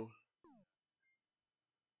here though.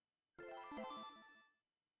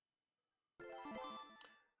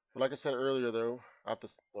 But like I said earlier, though, I have to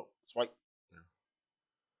swipe.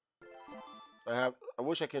 I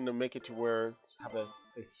wish I can make it to where have a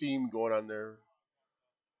theme going on there.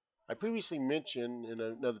 I previously mentioned in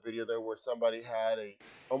another video there where somebody had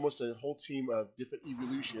almost a whole team of different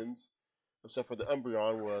evolutions, except for the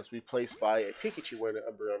Umbreon was replaced by a Pikachu wearing an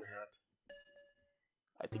Umbreon hat.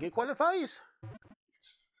 I think it qualifies.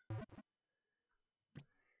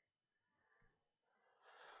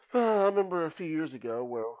 I remember a few years ago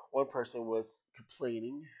where one person was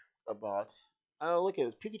complaining about, oh, look at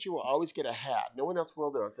this, Pikachu will always get a hat. No one else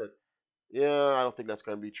will, though. I said, yeah, I don't think that's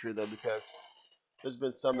going to be true, though, because there's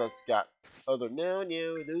been some that's got other, no,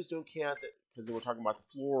 those don't count, because they were talking about the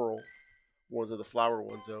floral ones or the flower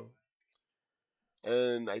ones, though.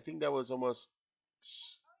 And I think that was almost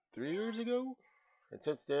 3 years ago. And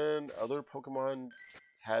since then, other Pokemon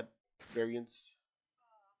had variants.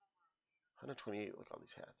 128, look at all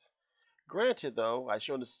these hats. Granted, though, I've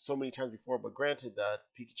shown this so many times before, but granted that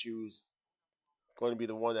Pikachu's going to be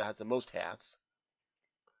the one that has the most hats.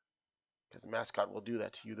 Because the mascot will do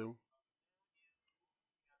that to you, though.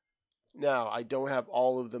 Now, I don't have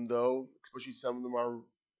all of them, though. Especially some of them are...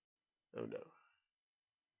 Oh, no.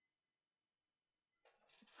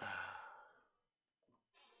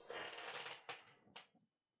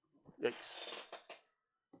 Yikes.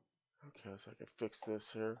 Okay, so I can fix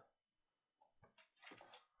this here.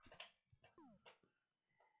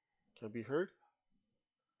 Can I be heard?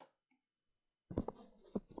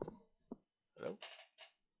 Hello?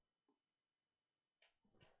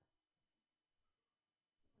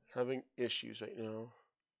 Having issues right now.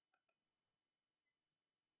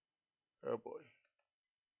 Oh, boy.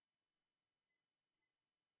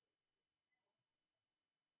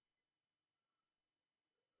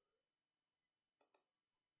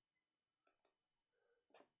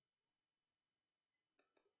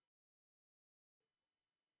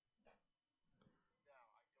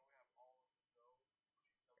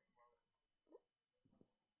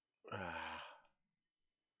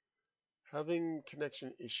 Having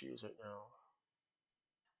connection issues right now.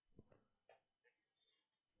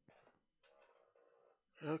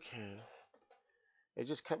 Okay. It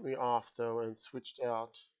just cut me off, though, and switched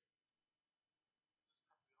out.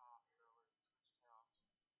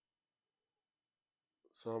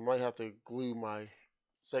 So I might have to glue my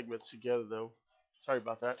segments together, though. Sorry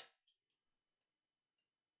about that.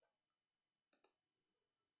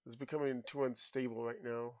 It's becoming too unstable right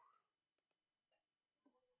now.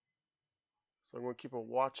 So I'm going to keep a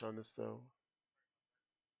watch on this, though.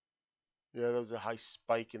 Yeah, there was a high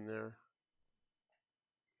spike in there.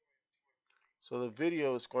 So the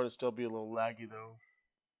video is going to still be a little laggy, though.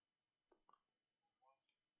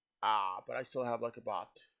 But I still have like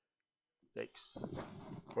about... Yikes.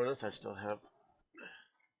 What else I still have?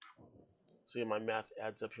 See, my math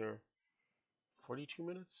adds up here. 42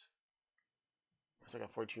 minutes? I still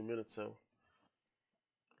got 42 minutes, so...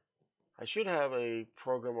 I should have a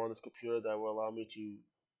program on this computer that will allow me to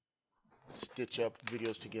stitch up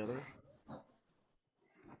videos together.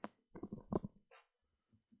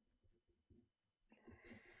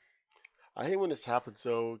 I hate when this happens,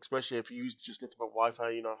 though, especially if you use just nothing but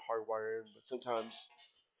Wi-Fi, you're not hardwired. But sometimes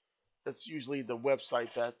that's usually the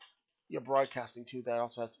website that you're broadcasting to that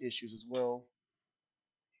also has issues as well.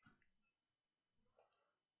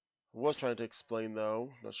 I was trying to explain,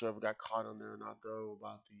 though, not sure if it got caught on there or not, though,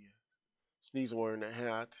 about the sneeze wearing a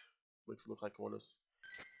hat. Makes it look like one of those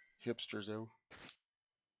hipsters, though.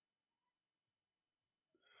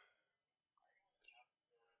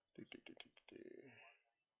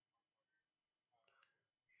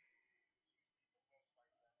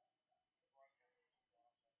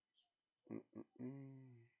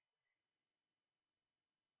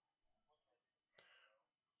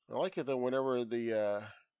 I like it though. Whenever they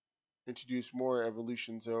introduce more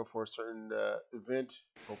evolutions, though, for a certain event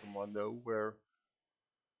Pokemon, though, where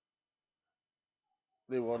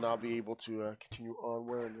they will now be able to continue on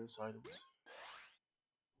wearing those items.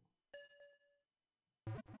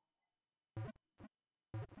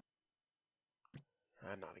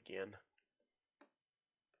 Not again.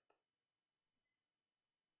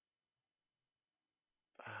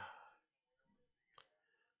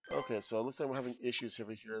 Okay, so it looks like I'm having issues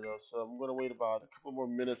over here, though. So I'm gonna wait about a couple more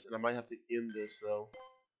minutes, and I might have to end this though,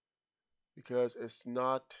 because it's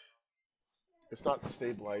not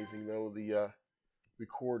stabilizing though the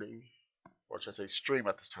recording, or should I say stream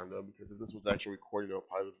at this time though, because if this was actually recording, it would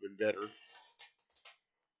probably have been better.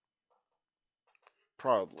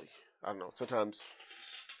 Probably. I don't know. Sometimes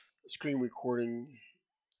screen recording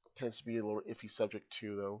tends to be a little iffy subject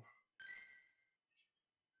too, though.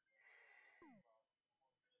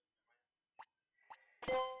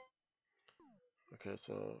 Okay,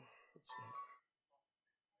 so let's see.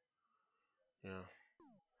 Yeah.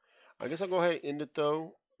 I guess I'll go ahead and end it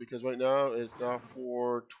though, because right now it's now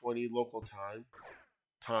 4:20 local time.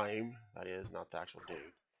 Time, that is, not the actual date.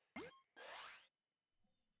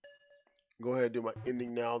 Go ahead and do my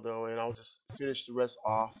ending now though, and I'll just finish the rest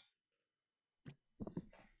off.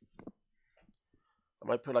 I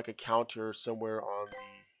might put like a counter somewhere on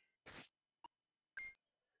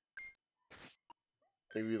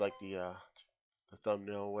maybe like the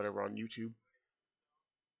thumbnail or whatever on YouTube.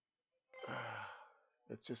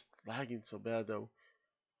 It's just lagging so bad though.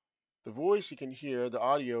 The voice you can hear, the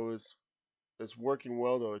audio is working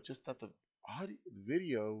well though. It's just that the audio, the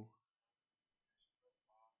video.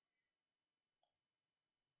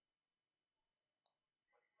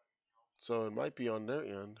 So it might be on their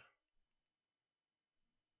end.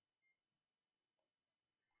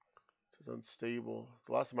 It says unstable.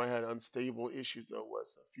 The last time I had unstable issues though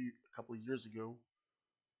was a couple of years ago.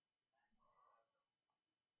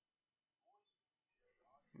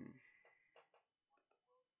 Hmm.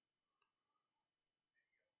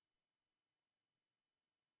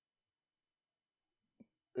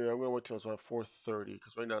 Yeah, I'm gonna wait till it's around 4:30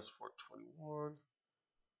 because right now it's 4:21.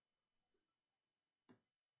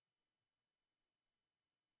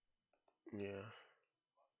 Yeah.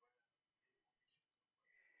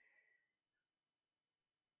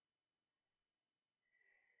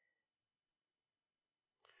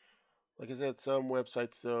 Like I said, some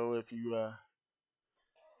websites though, if you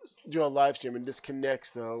do a live stream and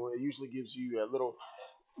disconnects though, it usually gives you a little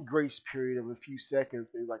grace period of a few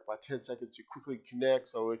seconds, maybe like about 10 seconds to quickly connect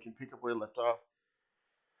so it can pick up where it left off.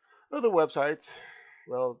 Other websites,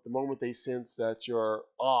 well, the moment they sense that you're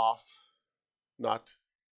off, not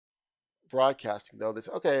broadcasting though, they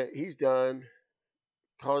say, okay, he's done,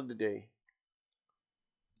 call it a day.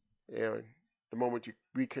 And the moment you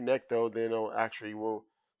reconnect though, then it'll actually will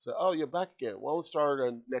say, oh, you're back again. Well, let's start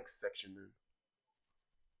our next section then.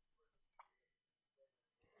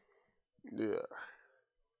 Yeah.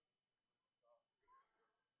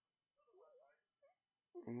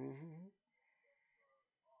 Hmm.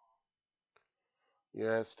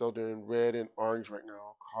 Yeah, it's still doing red and orange right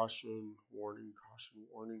now. Caution, warning, caution,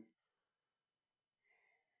 warning.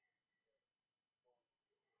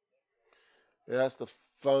 Yeah, that's the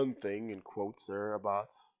fun thing in quotes there about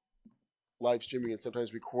live streaming and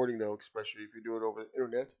sometimes recording though, especially if you do it over the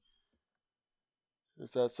internet,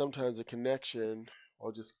 is that sometimes the connection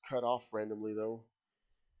will just cut off randomly though.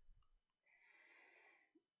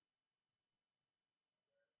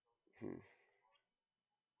 Hmm.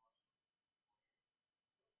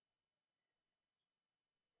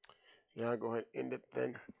 Yeah, I'll go ahead and end it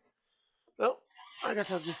then. Well, I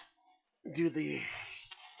guess I'll just do the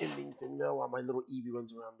ending thing though while my little Eevee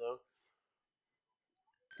runs around though.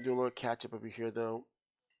 Do a little catch up over here though.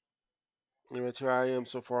 Anyways, here I am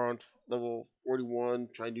so far on level 41,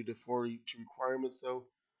 trying to do the 42 requirements though.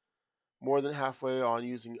 More than halfway on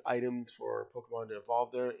using items for Pokemon to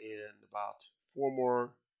evolve there, and about 4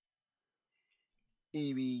 more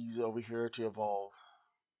Eevees over here to evolve.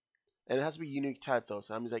 And it has to be unique type though,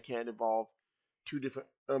 so that means I can't evolve 2 different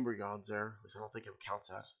Umbreons there. At least I don't think it counts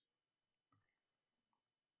that.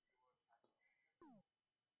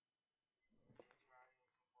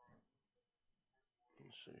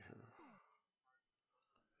 Let's see here.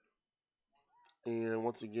 And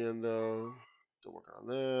once again though, still working on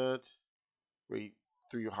that. Rate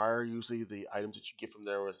 3 or higher. Usually the items that you get from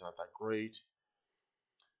there is not that great.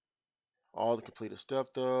 All the completed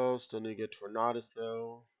stuff though. Still need to get Tornadus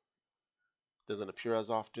though. Doesn't appear as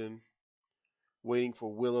often. Waiting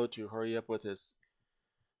for Willow to hurry up with his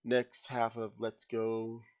next half of Let's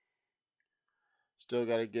Go. Still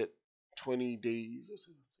got to get 20 days.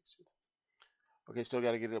 Okay, still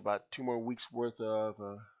got to get about 2 more weeks worth of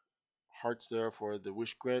hearts there for the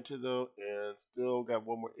wish granted though, and still got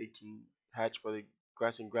 1 more egg to hatch for the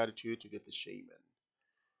grassing gratitude to get the shaman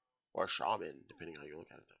or shaman, depending on how you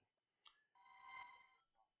look at it.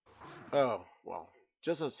 Though. Oh well,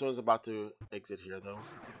 just as soon as I'm about to exit here though,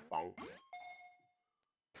 bonk.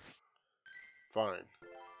 Fine.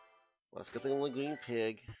 Let's get the little green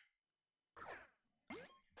pig.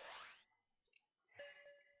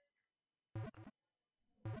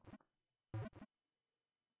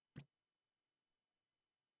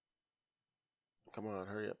 Come on,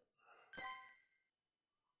 hurry up.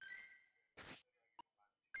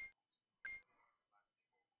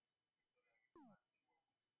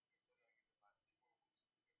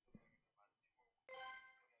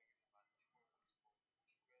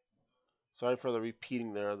 Sorry for the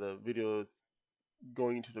repeating there. The video is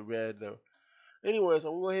going into the red though. Anyways,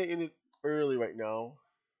 I'm going to go ahead and end it early right now.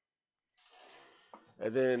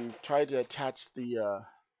 and then try to attach the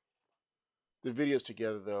videos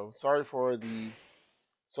together though. Sorry for the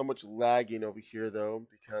so much lagging over here though,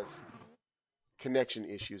 because connection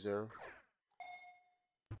issues though.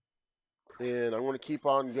 And I'm going to keep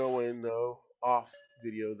on going though, off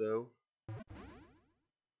video though.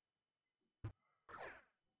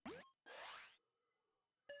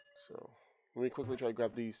 So let me quickly try to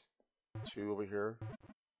grab these two over here.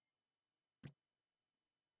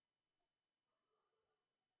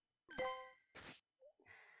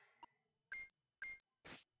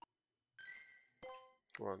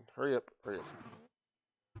 Come on, hurry up, hurry up.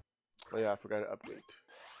 Oh yeah, I forgot to update.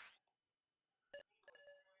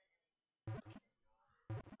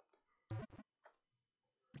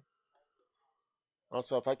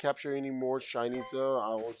 Also, if I capture any more shinies though,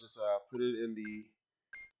 I will just put it in the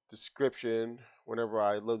description whenever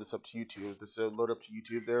I load this up to YouTube. If this will load up to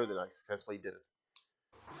YouTube there, then I successfully did it.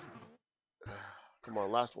 Come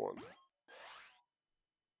on, last one.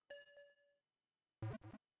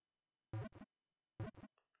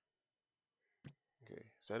 Okay,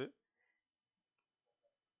 is that it?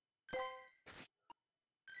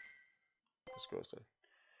 Let's go. So,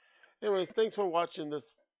 anyways, thanks for watching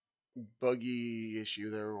this buggy issue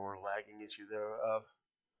there or lagging issue there of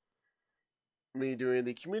me doing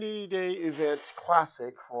the Community Day event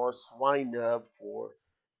classic for Swinub for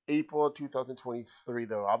April 2023.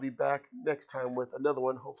 Though I'll be back next time with another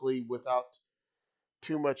one, hopefully without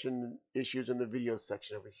too much issues in the video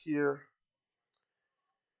section over here.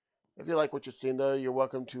 If you like what you're seeing though, you're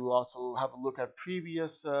welcome to also have a look at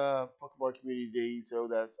previous Pokemon Community Days. So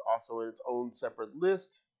that's also in its own separate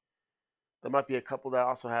list. There might be a couple that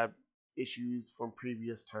also have issues from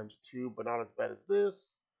previous times too, but not as bad as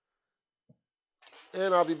this.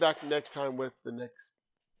 And I'll be back next time with the next,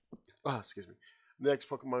 next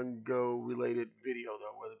Pokemon Go related video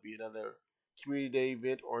though, whether it be another Community Day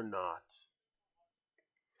event or not.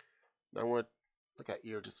 Now I'm going to look at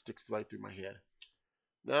ear, just sticks right through my head.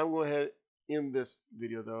 Now I'm going to head end this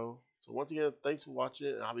video though. So once again, thanks for watching,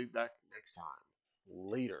 and I'll be back next time.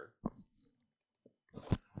 Later.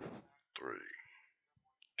 3,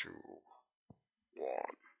 2, 1,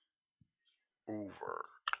 over.